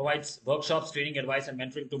which provides workshops, training, advice, and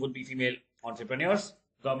mentoring to would-be female entrepreneurs.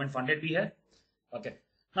 Government funded, we have. Okay.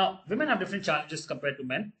 Now, women have different challenges compared to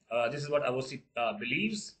men. This is what Avosi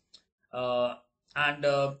believes, and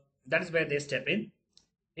that is where they step in.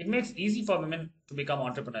 It makes easy for women to become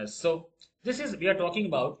entrepreneurs. So we are talking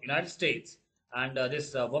about United States and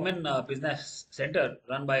this women business center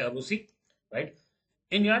run by Abusi, right?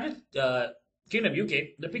 In United Kingdom,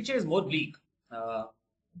 UK, the picture is more bleak.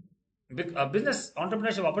 Business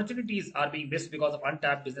entrepreneurship opportunities are being missed because of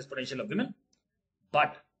untapped business potential of women,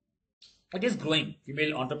 but it is growing.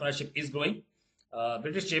 Female entrepreneurship is growing.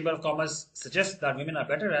 British Chamber of Commerce suggests that women are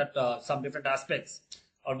better at some different aspects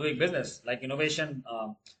of doing business, like innovation,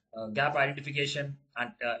 gap identification,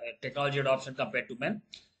 and technology adoption compared to men.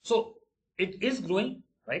 So it is growing,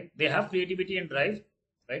 right? They have creativity and drive,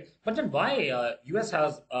 right? But then why US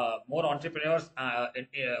has more entrepreneurs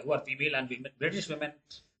who are female and British women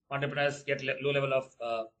entrepreneurs get low level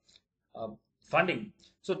of funding?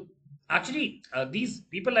 So actually, these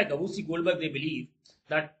people like Avusi Goldberg, they believe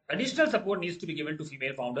that additional support needs to be given to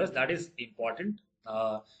female founders. That is important,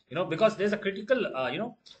 because there's a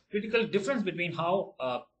critical difference between how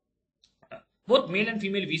both male and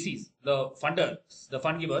female VCs, the funders, the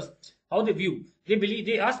fund givers, how they view.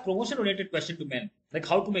 They ask promotion-oriented question to men, like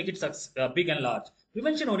how to make it big and large.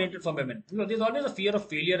 Prevention-oriented for women. There's always a fear of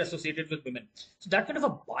failure associated with women. So that kind of a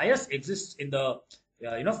bias exists in the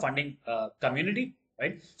funding community,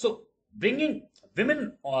 right? So bringing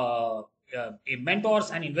women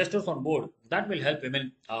mentors and investors on board, that will help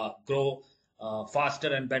women grow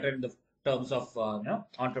faster and better in the terms of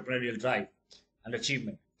entrepreneurial drive and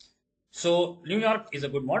achievement. So New York is a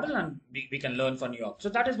good model, and we can learn from New York. So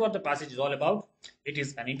that is what the passage is all about. It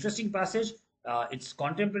is an interesting passage. It's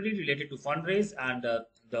contemporary, related to fundraise, and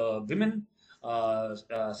the women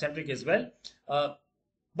centric as well.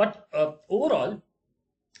 But overall,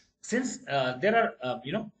 since there are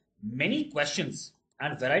many questions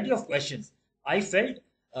and variety of questions, I felt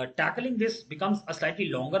tackling this becomes a slightly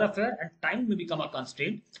longer affair, and time may become a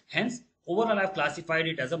constraint. Hence, overall, I've classified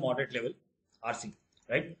it as a moderate level RC,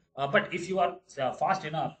 right? But if you are fast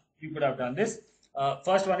enough, you could have done this.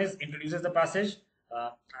 First one is introduces the passage.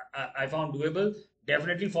 I found doable.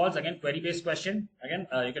 Definitely false. Again, query-based question. Again,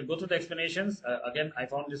 you can go through the explanations. Again, I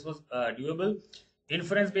found this was doable.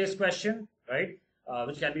 Inference-based question, right?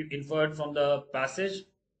 Which can be inferred from the passage,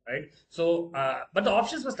 right? So, but the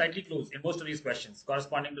options were slightly close in most of these questions,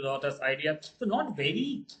 corresponding to the author's idea. So, not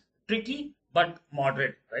very tricky, but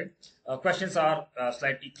moderate, right? Questions are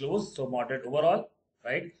slightly close, so moderate overall,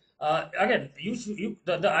 right? Again,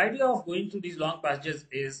 the idea of going through these long passages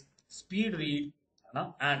is speed read,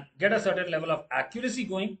 and get a certain level of accuracy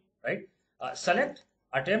going, right? Select,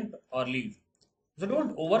 attempt, or leave. So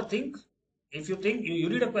don't overthink. If you think you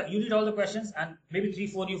read all the questions, and maybe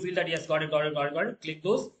 3-4 you feel that yes, got it, click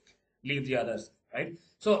those, leave the others, right?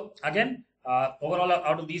 So again, overall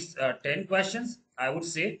out of these 10 questions, I would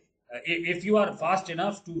say if you are fast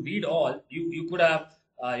enough to read all, you could have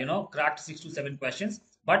cracked 6 to 7 questions.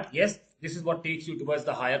 But yes, this is what takes you towards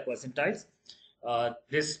the higher percentiles.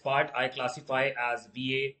 This part I classify as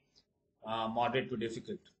BA moderate to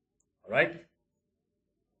difficult. All right.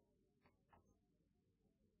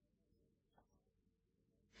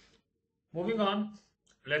 Moving on,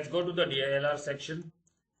 let's go to the DILR section.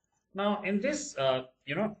 Now, in this, there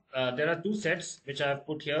are two sets which I have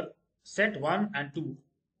put here. Set 1 and 2,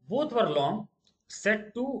 both were long.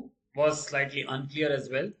 Set 2 was slightly unclear as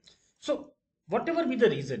well. So, whatever be the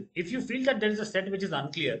reason, if you feel that there is a set which is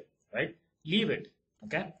unclear, right, leave it.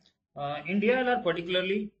 Okay. In DILR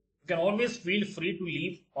particularly, you can always feel free to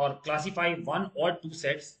leave or classify 1 or 2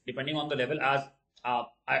 sets depending on the level as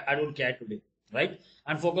I don't care today, right,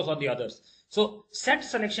 and focus on the others. So set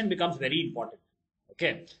selection becomes very important.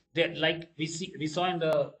 Okay, like we saw in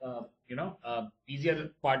the easier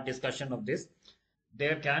part discussion of this,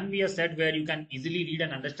 there can be a set where you can easily read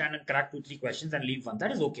and understand and crack 2-3 questions and leave one.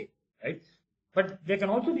 That is okay, right? But there can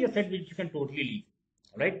also be a set which you can totally leave,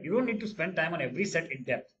 right? You don't need to spend time on every set in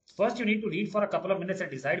depth. First, you need to read for a couple of minutes and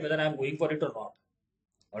decide whether I'm going for it or not.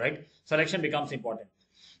 All right, selection becomes important.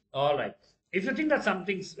 All right. If you think that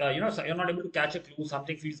something's, you're not able to catch a clue,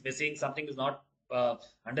 something feels missing, something is not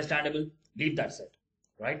understandable, leave that set,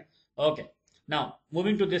 right? Okay. Now,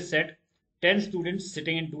 moving to this set, 10 students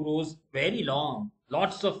sitting in 2 rows, very long,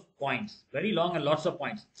 lots of points, very long and lots of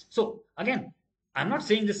points. So, again, I'm not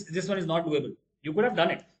saying this one is not doable. You could have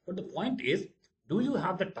done it. But the point is, do you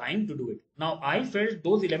have the time to do it? Now, I felt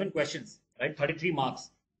those 11 questions, right, 33 marks,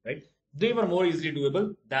 right? They were more easily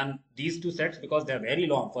doable than these 2 sets because they're very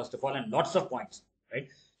long, first of all, and lots of points, right?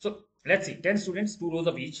 So let's see, 10 students, 2 rows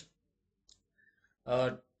of each,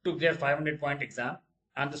 took their 500-point exam,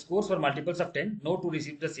 and the scores were multiples of 10. No two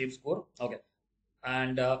received the same score. Okay.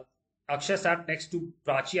 And Akshay sat next to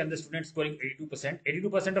Prachi, and the student scoring 82%.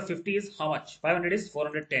 82% of 50 is how much? 500 is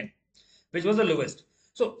 410, which was the lowest.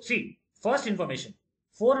 So see, first information,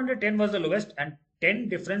 410 was the lowest, and 10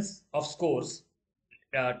 difference of scores.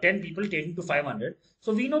 10 people taking to 500.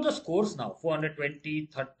 So we know the scores now: 420,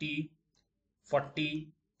 30, 40,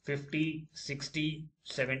 50, 60,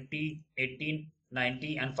 70, 18,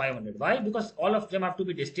 90, and 500. Why? Because all of them have to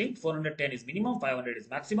be distinct. 410 is minimum, 500 is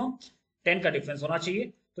maximum. 10 का difference होना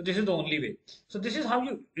चाहिए. So this is the only way. So this is how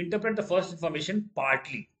you interpret the first information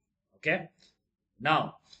partly. Okay.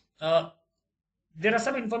 Now, there are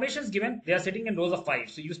some informations given. They are sitting in rows of 5.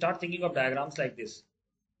 So you start thinking of diagrams like this.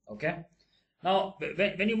 Okay. Now,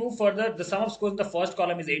 when you move further, the sum of scores in the first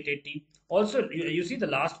column is 880. Also, you see the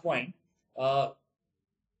last point.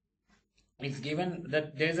 It's given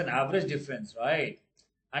that there is an average difference, right?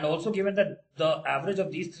 And also given that the average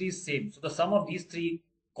of these 3 is same. So the sum of these 3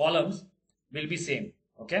 columns will be same.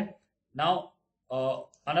 Okay. Now,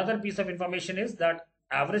 another piece of information is that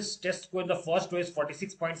average test score in the first row is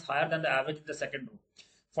 46 points higher than the average in the second row.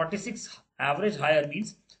 46 average higher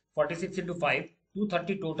means 46 into 5,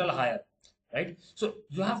 230 total higher, right? So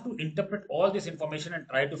you have to interpret all this information and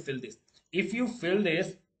try to fill this. If you fill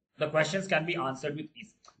this, the questions can be answered with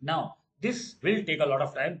ease. Now, this will take a lot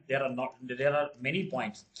of time. There are many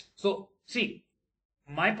points. So see,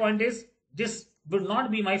 my point is this will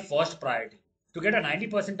not be my first priority. To get a 90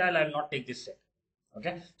 percentile, I will not take this set.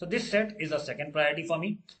 Okay, so this set is a second priority for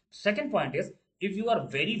me. Second point is, if you are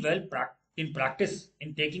very well in practice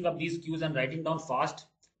in taking up these cues and writing down fast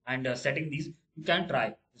and setting these, you can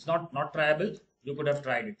try. It's not tryable. You could have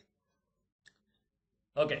tried it.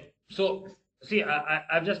 Okay, so see,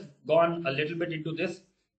 I've just gone a little bit into this.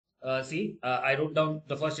 See, I wrote down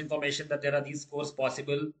the first information that there are these scores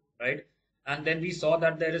possible, right? And then we saw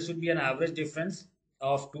that there should be an average difference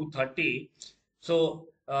of 230. So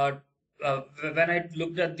when I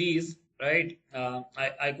looked at these, right,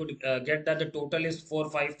 I could get that the total is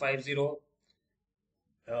 4550,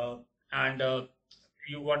 and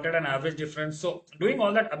you wanted an average difference. So doing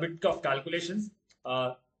all that a bit of calculations,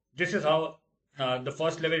 this is how the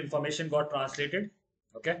first level information got translated.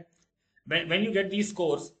 Okay, when you get these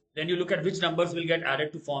scores, then you look at which numbers will get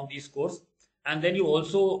added to form these scores, and then you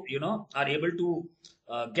also are able to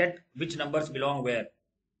get which numbers belong where,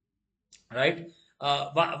 right?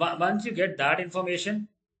 Once you get that information,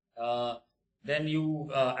 uh, then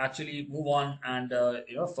you actually move on and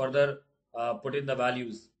further put in the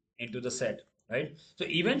values into the set, right? So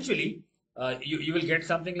eventually, you will get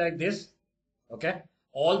something like this. Okay,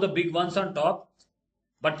 all the big ones on top,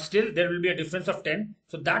 but still there will be a difference of 10.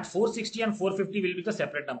 So that 460 and 450 will be the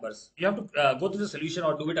separate numbers. You have to go to the solution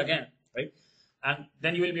or do it again, right? And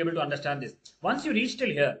then you will be able to understand this. Once you reach till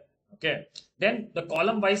here, okay, then the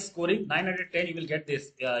column wise scoring 910, you will get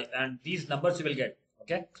this, and these numbers you will get,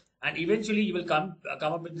 okay, and eventually you will come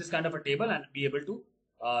up with this kind of a table and be able to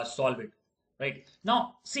solve it, right?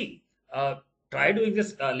 Now see, try doing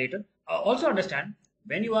this later. Also understand,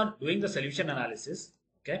 when you are doing the solution analysis,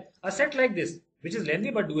 okay, a set like this, which is lengthy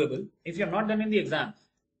but doable, if you have not done in the exam,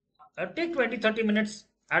 take 20-30 minutes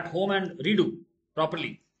at home and redo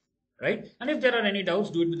properly, right? And if there are any doubts,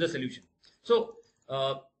 do it with the solution. So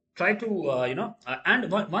try to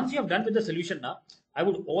and once you have done with the solution, now I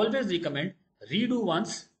would always recommend redo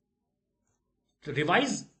once, to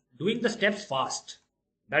revise doing the steps fast.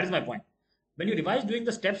 That is my point. When you revise doing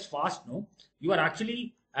the steps fast, no, you are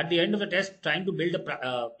actually at the end of the test trying to build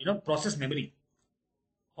a process memory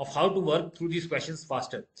of how to work through these questions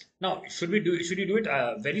faster. Now, should you do it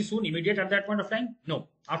very soon, immediate at that point of time? No,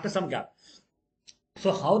 after some gap.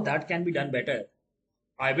 So how that can be done better,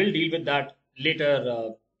 I will deal with that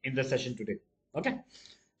later in the session today. Okay.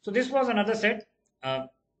 So this was another set.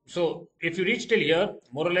 So if you reach till here,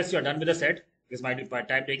 more or less you are done with the set. This might be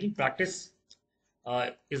time taking. Practice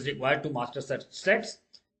is required to master sets.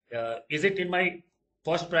 Is it in my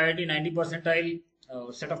first priority 90 percentile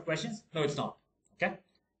set of questions? No, it's not. Okay,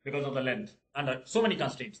 because of the length and so many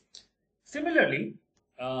constraints. Similarly,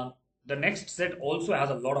 the next set also has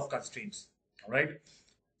a lot of constraints. All right,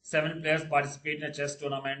 7 players participate in a chess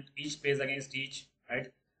tournament. Each plays against each. Right.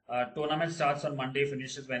 Tournament starts on Monday,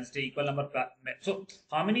 finishes Wednesday. Equal number. So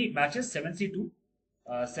how many matches? 7C2.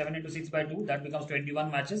 7 into 6 by 2. That becomes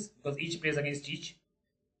 21 matches because each plays against each.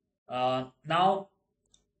 Now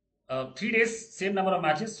 3 days, same number of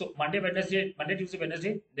matches. So Monday, Tuesday,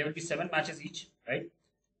 Wednesday, there will be 7 matches each, right?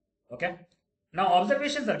 Okay. Now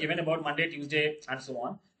observations are given about Monday, Tuesday, and so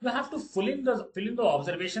on. You have to fill in the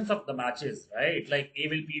observations of the matches, right? Like A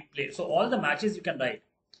will be played. So all the matches you can write,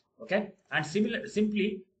 okay? And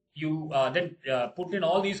simply you then put in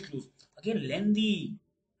all these clues. Again, lengthy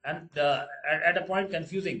and at a point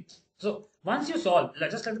confusing. So once you solve,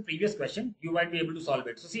 just like the previous question, you might be able to solve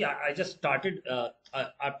it. So see, I just started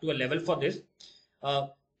up to a level for this.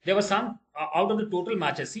 There were some out of the total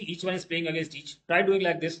matches. See, each one is playing against each. Try doing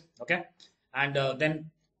like this, okay? And then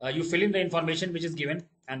you fill in the information which is given,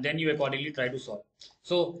 and then you accordingly try to solve.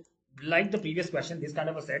 So, like the previous question, this kind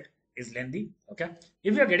of a set is lengthy, okay?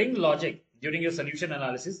 If you are getting logic during your solution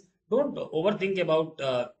analysis, don't overthink about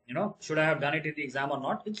should I have done it in the exam or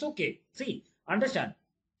not. It's okay. See, understand,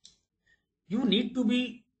 you need to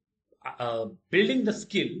be building the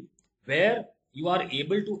skill where you are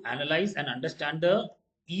able to analyze and understand the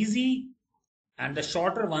easy and the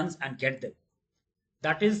shorter ones and get them.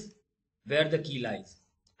 That is where the key lies.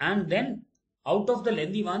 And then out of the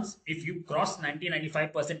lengthy ones, if you cross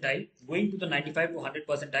 90-95 percentile, going to the 95 to 100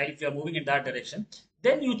 percentile, if you are moving in that direction,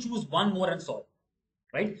 then you choose one more and solve,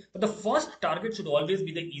 right? But the first target should always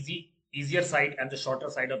be the easy easier side and the shorter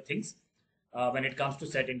side of things when it comes to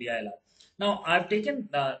set in DILR. Now, I've taken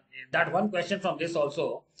that one question from this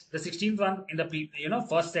also, the 16th one in the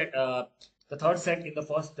first set, the third set in the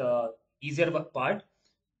first easier part,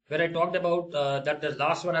 where I talked about that the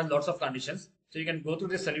last one has lots of conditions. So you can go through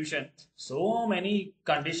this solution. So many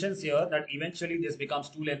conditions here that eventually this becomes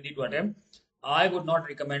too lengthy to attempt. I would not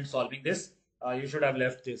recommend solving this. You should have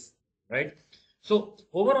left this, right? So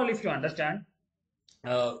overall, if you understand,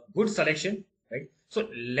 good selection, right? So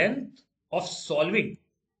length of solving,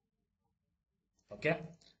 okay,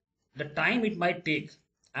 the time it might take,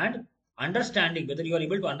 and understanding whether you are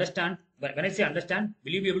able to understand. When I say understand,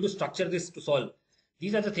 will you be able to structure this to solve?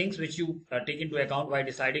 These are the things which you take into account while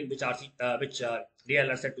deciding which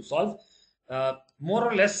DLR set to solve. More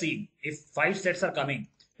or less, see, if 5 sets are coming,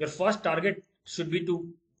 your first target should be to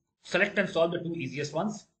select and solve the 2 easiest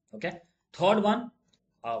ones. Okay. Third one,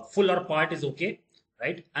 full or part is okay,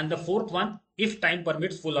 right? And the fourth one, if time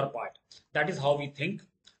permits, full or part. That is how we think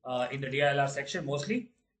in the DILR section mostly.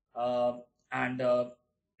 And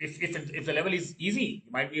if the level is easy,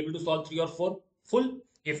 you might be able to solve 3 or 4 full.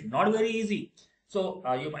 If not very easy, so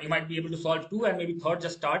you might be able to solve 2 and maybe third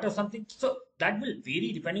just start or something. So that will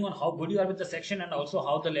vary depending on how good you are with the section and also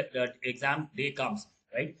how the exam day comes,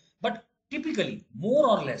 right? But typically, more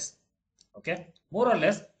or less, okay, more or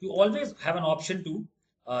less, you always have an option to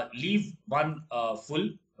leave one full,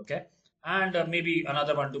 okay, and maybe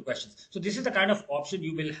another 1-2 questions. So this is the kind of option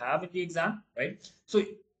you will have in the exam, right? So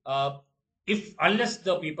if unless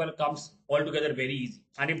the paper comes altogether very easy,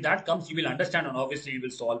 and if that comes, you will understand and obviously you will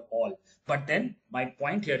solve all. But then my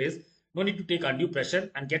point here is no need to take undue pressure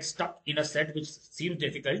and get stuck in a set which seems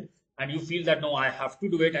difficult and you feel that no, I have to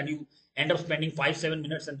do it, and you end up spending 5-7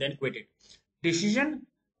 minutes and then quit it. Decision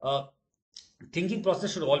thinking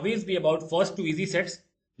process should always be about first 2 easy sets,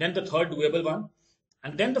 then the third doable one,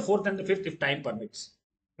 and then the fourth and the fifth if time permits,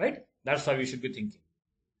 right? That's how we should be thinking.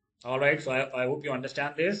 All right, so I hope you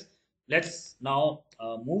understand this. Let's now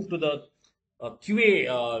move to the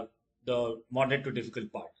QA, the moderate to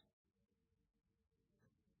difficult part.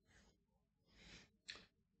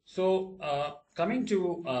 So coming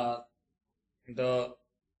to the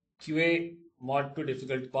QA mod to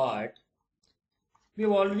difficult part, we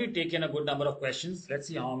have already taken a good number of questions. Let's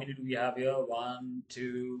see how many do we have here. 1,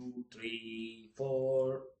 2, 3,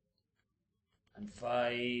 4, and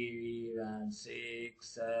 5, and 6,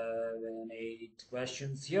 7, 8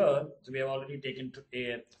 questions here. So we have already taken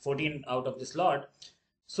 14 out of this lot.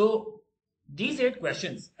 So these 8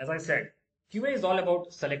 questions, as I said, QA is all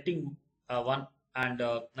about selecting one and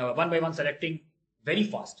one by one selecting very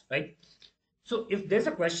fast, right? So if there's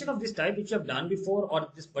a question of this type which you have done before, or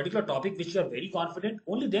this particular topic which you are very confident,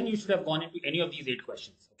 only then you should have gone into any of these 8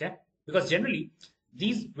 questions, okay? Because generally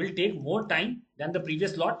these will take more time than the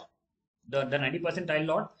previous lot, the 90 percentile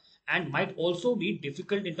lot, and might also be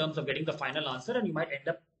difficult in terms of getting the final answer, and you might end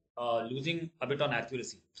up losing a bit on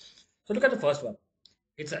accuracy. So look at the first one.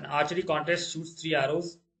 It's an archery contest, shoots 3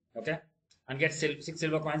 arrows, okay, and gets 6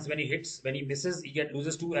 silver coins. When he hits, when he misses, he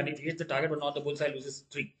loses 2, and if he hits the target but not the bullseye, loses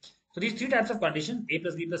 3. So these 3 types of conditions, A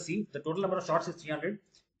plus B plus C, the total number of shots is 300.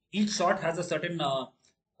 Each shot has a certain,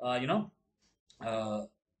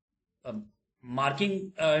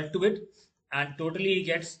 marking to it, and totally he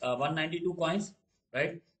gets 192 coins,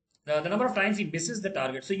 right? The number of times he misses the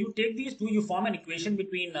target. So you take these two, you form an equation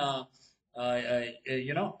between,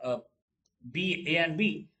 B, A and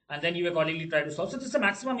B, and then you accordingly try to solve. So this is a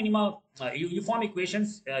maximum minima. You form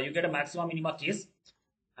equations, you get a maximum minima case,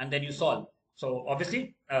 and then you solve. So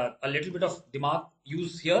obviously a little bit of dimag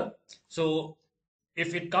use here. So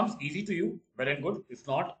if it comes easy to you, well and good. If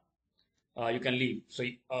not, you can leave. So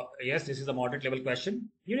yes, this is a moderate level question.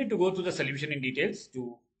 You need to go through the solution in details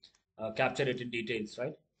to capture it in details,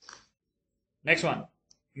 right? Next one,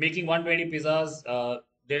 making 120 pizzas.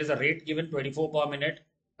 There is a rate given 24 per minute.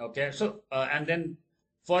 Okay, so and then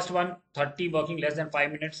first one 30 working less than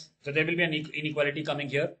 5 minutes. So there will be an inequality coming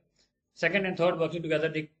here. Second and third working together,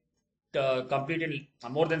 they complete in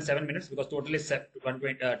more than 7 minutes, because total is 12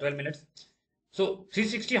 minutes. So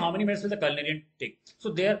 360, how many minutes will the culinarian take? So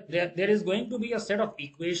there is going to be a set of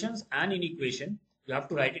equations and inequation. You have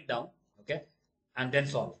to write it down, okay, and then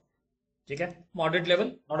solve. Okay, moderate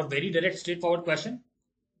level, not a very direct, straightforward question.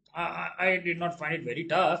 I did not find it very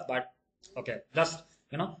tough, but okay, just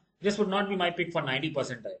this would not be my pick for 90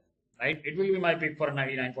 percentile, right? It will be my pick for a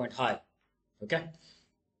 99 point high. Okay,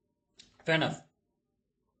 fair enough.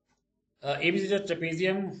 ABC is a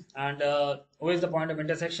trapezium, and O is the point of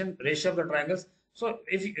intersection, ratio of the triangles. So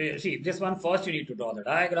if you see this one, first you need to draw the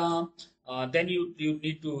diagram, Then you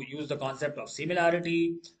need to use the concept of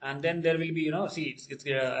similarity, and then there will be, see,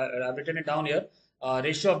 I've written it down here,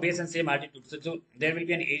 ratio of base and same altitude. So there will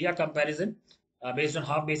be an area comparison based on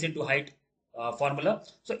half basin to height formula.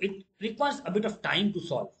 So it requires a bit of time to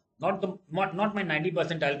solve. Not my 90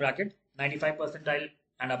 percentile bracket, 95 percentile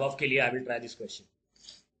and above के लिए I will try this question.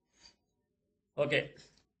 Okay,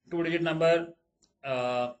 2-digit number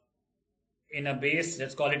in a base,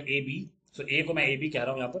 let's call it AB. So A को मैं AB कह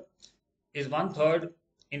रहा हूँ यहाँ पर, is 1/3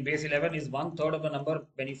 in base 11 is 1/3 of the number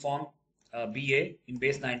when you form BA in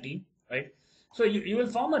base 19, right? So you will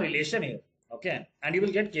form a relation here, okay, and you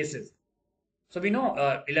will get cases. So we know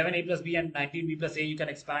 11A plus B and 19B plus A, you can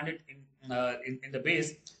expand it in the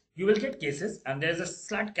base. You will get cases, and there's a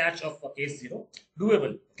slight catch of case 0,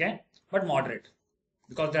 doable, okay, but moderate,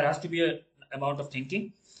 because there has to be an amount of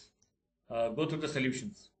thinking. Go through the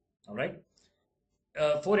solutions, all right.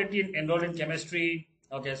 480 enrolled in chemistry.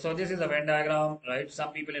 Okay, so this is a Venn diagram, right?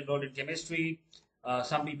 Some people enrolled in chemistry,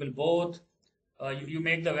 some people both. You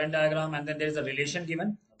make the Venn diagram, and then there is a relation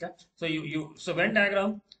given. Okay, so Venn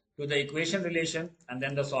diagram to the equation relation, and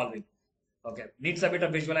then the solving. Okay, needs a bit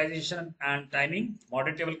of visualization and timing.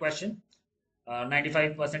 Moderate level question.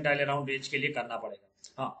 95 percentile around range के लिए करना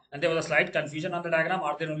पड़ेगा. And there was a slight confusion on the diagram.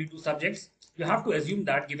 Are there only 2 subjects? You have to assume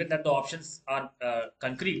that, given that the options are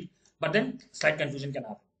concrete, but then slight confusion can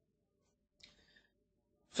happen.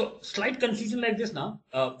 So slight confusion like this now,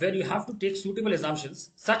 where you have to take suitable assumptions.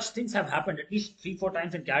 Such things have happened at least 3-4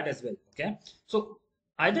 times in CAT as well. Okay, so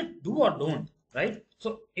either do or don't, right?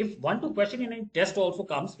 So if 1-2 question in a test also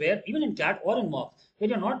comes, where even in CAT or in mock, where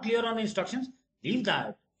you're not clear on the instructions, leave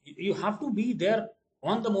that. You have to be there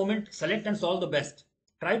on the moment, select and solve the best.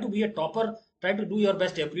 Try to be a topper. Try to do your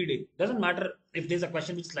best every day. Doesn't matter if there's a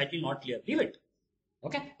question which is slightly not clear. Leave it.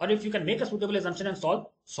 Okay, or if you can make a suitable assumption and solve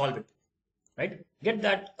it. Right? Get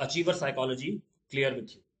that achiever psychology clear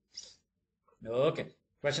with you. Okay.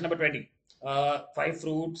 Question number 20. 5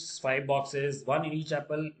 fruits, 5 boxes, 1 in each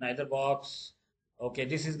apple, neither box. Okay,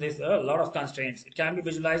 this a lot of constraints. It can be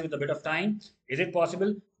visualized with a bit of time. Is it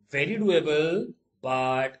possible? Very doable,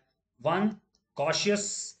 but one,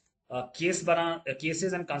 cautious cases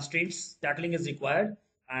and constraints tackling is required,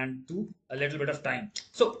 and 2, a little bit of time.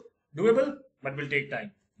 So doable, but will take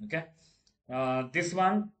time. Okay. This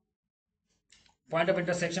one, point of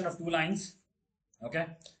intersection of 2 lines. Okay,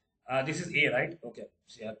 this is A, right? Okay,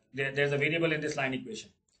 so yeah, there's a variable in this line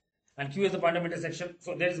equation, and Q is the point of intersection.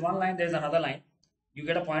 So there's one line, there's another line. You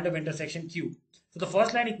get a point of intersection Q. So the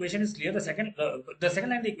first line equation is clear. The second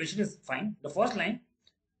line of the equation is fine. The first line,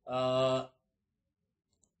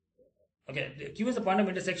 okay, Q is the point of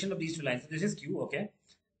intersection of these 2 lines. So this is Q. Okay,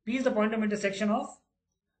 P is the point of intersection of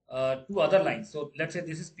 2 other lines. So let's say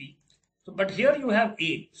this is P. So, but here you have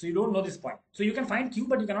A, so you don't know this point. So you can find Q,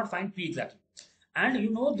 but you cannot find P exactly. And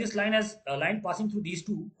you know this line has a line passing through these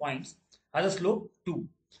 2 points has a slope 2.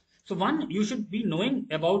 So one, you should be knowing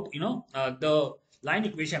about, the line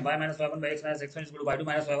equation y minus y1 by x minus x1 is equal to y2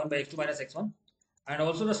 minus y1 by x2 minus x1, and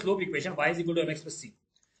also the slope equation y is equal to mx plus c.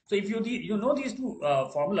 So if you know these 2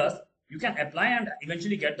 formulas, you can apply and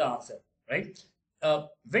eventually get the answer, right?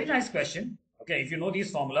 Very nice question. Okay, if you know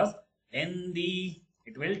these formulas,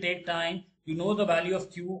 it will take time. You know the value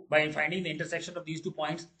of Q by finding the intersection of these 2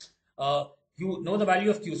 points. You know the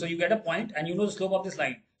value of Q, so you get a point, and you know the slope of this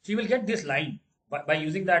line. So you will get this line by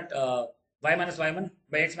using that y minus y1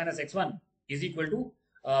 by x minus x1 is equal to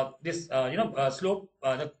this slope,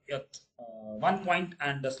 the 1 point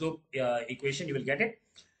and the slope equation. You will get it.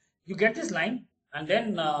 You get this line, and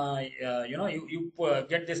then you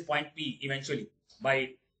get this point P eventually by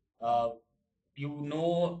you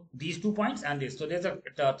know these 2 points and this. So there's a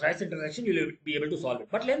thrice intersection. You will be able to solve it,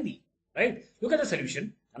 but lengthy, right? Look at the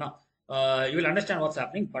solution. You will understand what's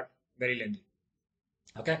happening, but very lengthy.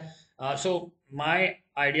 Okay. So my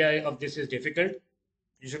idea of this is difficult.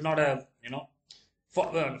 You should not have,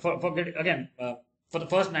 for the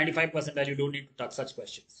first 95 percentile, you don't need to touch such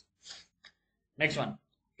questions. Next one,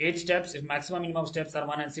 8 steps. If maximum minimum steps are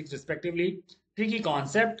 1 and 6 respectively. Tricky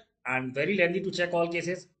concept and very lengthy to check all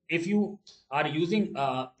cases. If you are using,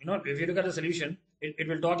 if you look at the solution, it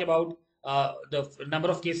will talk about the number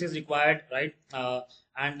of cases required, right?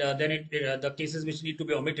 And then the cases which need to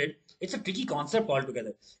be omitted. It's a tricky concept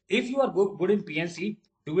altogether. If you are good in PNC,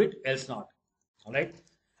 do it, else not. All right.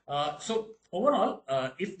 So overall,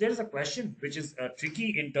 if there is a question which is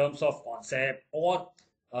tricky in terms of concept or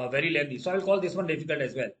very lengthy, so I will call this one difficult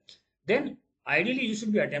as well. Then ideally you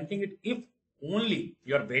should be attempting it if only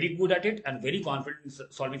you are very good at it and very confident in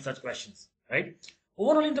solving such questions, right?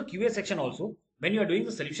 Overall in the QA section also, when you are doing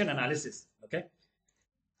the solution analysis, okay,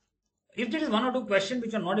 If there is one or two questions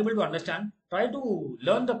which you are not able to understand, try to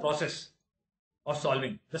learn the process of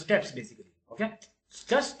solving, the steps basically. Okay,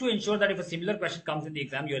 just to ensure that if a similar question comes in the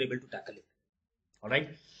exam, you are able to tackle it. All right.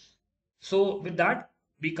 So with that,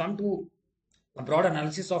 we come to a broad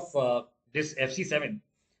analysis of this FC7.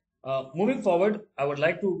 Moving forward, I would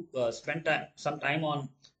like to spend some time on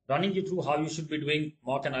running you through how you should be doing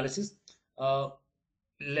mock analysis. Uh,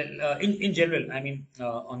 in general, I mean,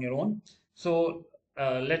 on your own. So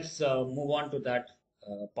let's move on to that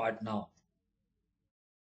part now.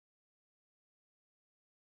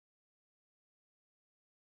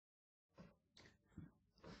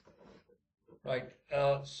 Right.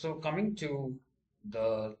 So coming to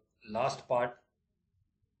the last part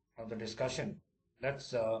of the discussion,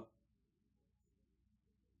 let's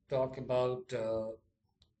talk about a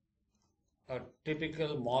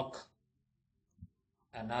typical mock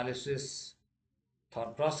analysis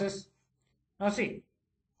thought process. Now, see,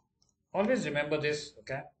 always remember this,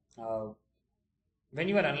 okay? Uh, when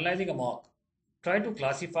you are analyzing a mock, try to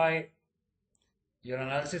classify your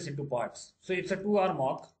analysis into parts. So, it's a 2 hour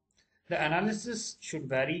mock. The analysis should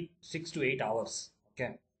vary 6 to 8 hours,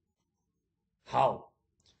 okay? How?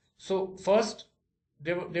 So, first,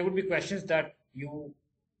 there would be questions that you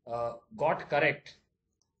got correct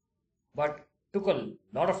but took a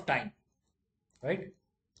lot of time, right?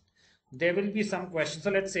 There will be some questions.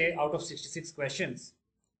 So, let's say out of 66 questions,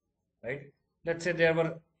 right? Let's say there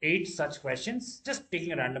were 8 such questions, just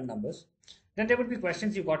taking random numbers. Then there would be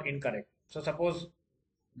questions you got incorrect. So suppose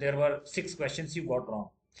there were 6 questions you got wrong.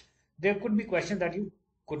 There could be questions that you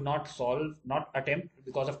could not solve, not attempt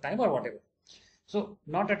because of time or whatever. So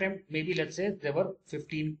not attempt, maybe let's say there were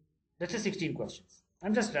 15, let's say 16 questions.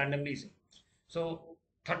 I'm just randomly saying. So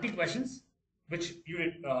 30 questions, which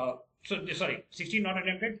you, sorry, 16 not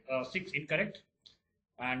attempted, 6 incorrect.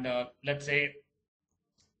 And let's say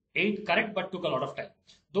 8 correct but took a lot of time.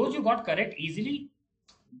 Those you got correct easily,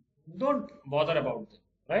 don't bother about them,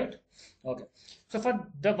 right? Okay. So for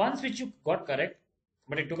the ones which you got correct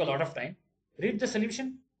but it took a lot of time, read the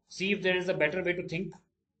solution, see if there is a better way to think,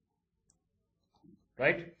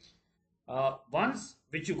 right? Ones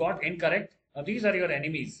which you got incorrect, these are your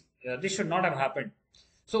enemies. This should not have happened.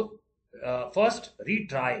 So first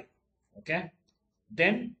retry, okay?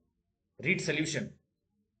 Then read solution,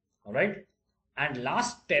 all right? And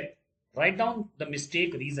last step, write down the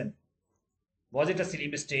mistake reason. Was it a silly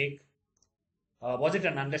mistake? Was it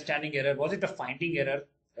an understanding error? Was it a finding error?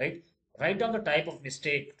 Right? Write down the type of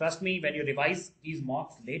mistake. Trust me, when you revise these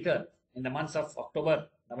mocks later in the months of October,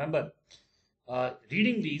 November,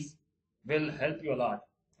 reading these will help you a lot.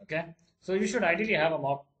 Okay. So you should ideally have a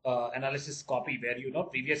mock analysis copy where you know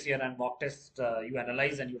previous year and mock test you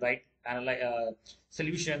analyze and you write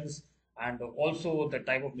solutions and also the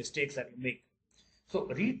type of mistakes that you make. So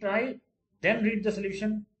retry, then read the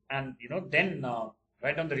solution, and then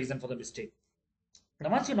write down the reason for the mistake.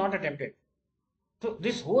 Now, once you not attempted, so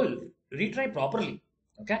this whole retry properly,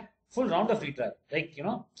 okay, full round of retry, like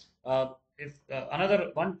if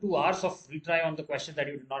another 1 2 hours of retry on the question that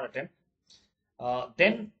you did not attempt,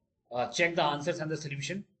 then check the answers and the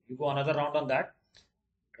solution. You go another round on that,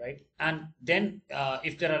 right? And then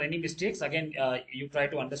if there are any mistakes, again you try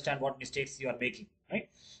to understand what mistakes you are making, right?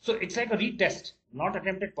 So it's like a retest, not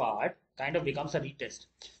attempted part kind of becomes a retest.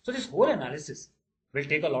 So this whole analysis will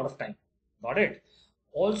take a lot of time. Got it?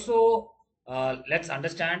 Also, let's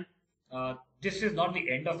understand this is not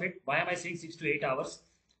the end of it. Why am I saying 6 to 8 hours?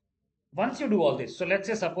 Once you do all this, so let's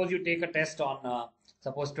say suppose you take a test on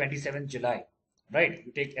suppose 27th July, right?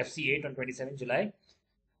 You take FC8 on 27th July.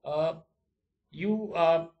 Uh, you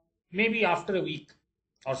maybe after a week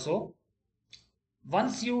or so,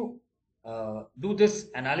 once you do this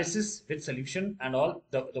analysis with solution and all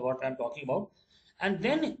the what I'm talking about, and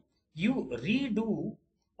then you redo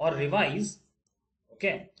or revise,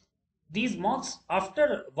 okay, these mocks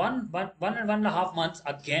after one and a half months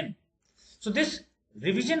again. So this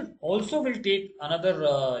revision also will take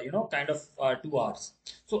another kind of 2 hours.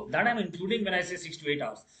 So that I'm including when I say 6 to 8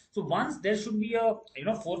 hours. So once there should be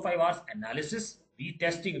a 4 5 hours analysis,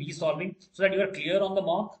 retesting, resolving, so that you are clear on the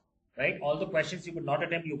mock, right? All the questions you could not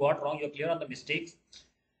attempt, you got wrong, you're clear on the mistakes.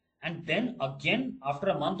 And then again, after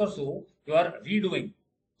a month or so, you are redoing,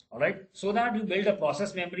 all right? So that you build a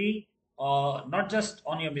process memory, not just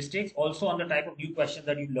on your mistakes, also on the type of new questions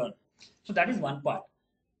that you learn. So that is one part.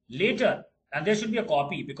 Later, and there should be a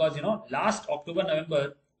copy because last October,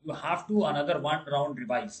 November, you have to another one round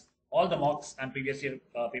revise all the mocks and previous year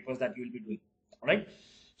papers that you will be doing. All right.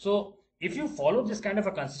 So if you follow this kind of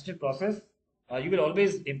a consistent process, you will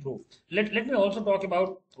always improve. Let me also talk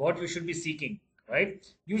about what you should be seeking, right?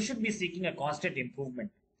 You should be seeking a constant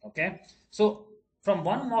improvement. Okay. So from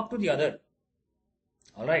one mock to the other,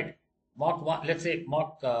 all right, mock one, let's say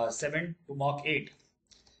mock 7 to mock 8.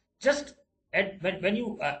 Just when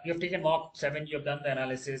you have taken mock 7, you have done the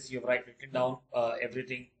analysis, you have written down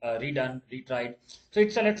everything, redone, retried. So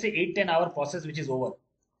it's a, let's say, 8-10 hour process which is over.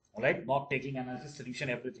 All right, mock taking, analysis, solution,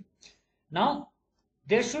 everything. Now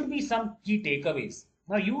there should be some key takeaways.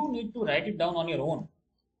 Now you need to write it down on your own.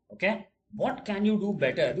 Okay, what can you do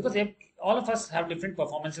better? Because all of us have different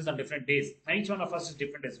performances on different days, and each one of us is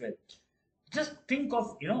different as well. Just think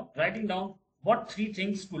of, writing down what three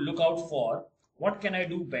things to look out for. What can I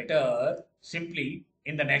do better simply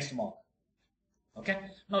in the next mock? Okay.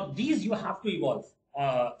 Now these you have to evolve,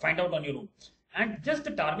 find out on your own, and just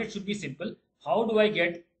the target should be simple. How do I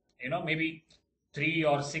get, maybe 3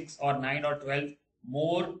 or 6 or 9 or 12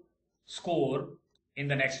 more score in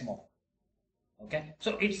the next mock? Okay,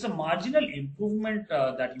 so it's a marginal improvement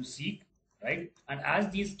that you seek, right? And as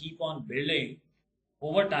these keep on building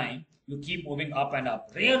over time, you keep moving up and up.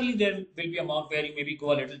 Rarely there will be a mark where you maybe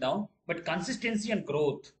go a little down, but consistency and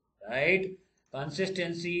growth, right?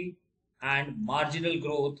 Consistency and marginal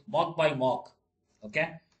growth, mock by mock.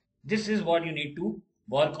 Okay, this is what you need to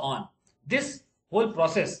work on. This whole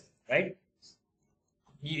process, right?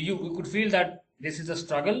 You could feel that this is a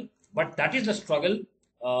struggle, but that is the struggle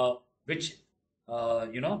which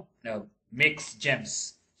makes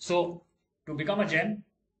gems. So to become a gem,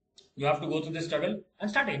 you have to go through this struggle and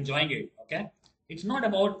start enjoying it. Okay, it's not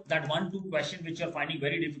about that 1-2 question which you're finding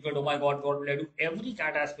very difficult. Oh my God, what will I do? Every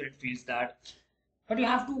cat aspirant feels that, but you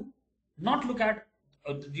have to not look at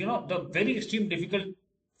the very extreme difficult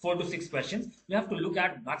 4 to 6 questions. You have to look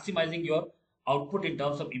at maximizing your output in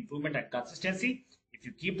terms of improvement and consistency. If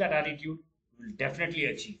you keep that attitude, you will definitely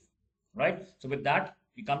achieve. Right. So with that,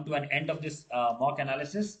 we come to an end of this mock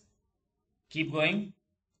analysis. Keep going.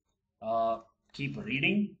 Keep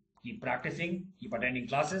reading, keep practicing, keep attending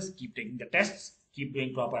classes, keep taking the tests, keep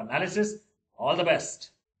doing proper analysis. All the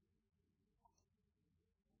best.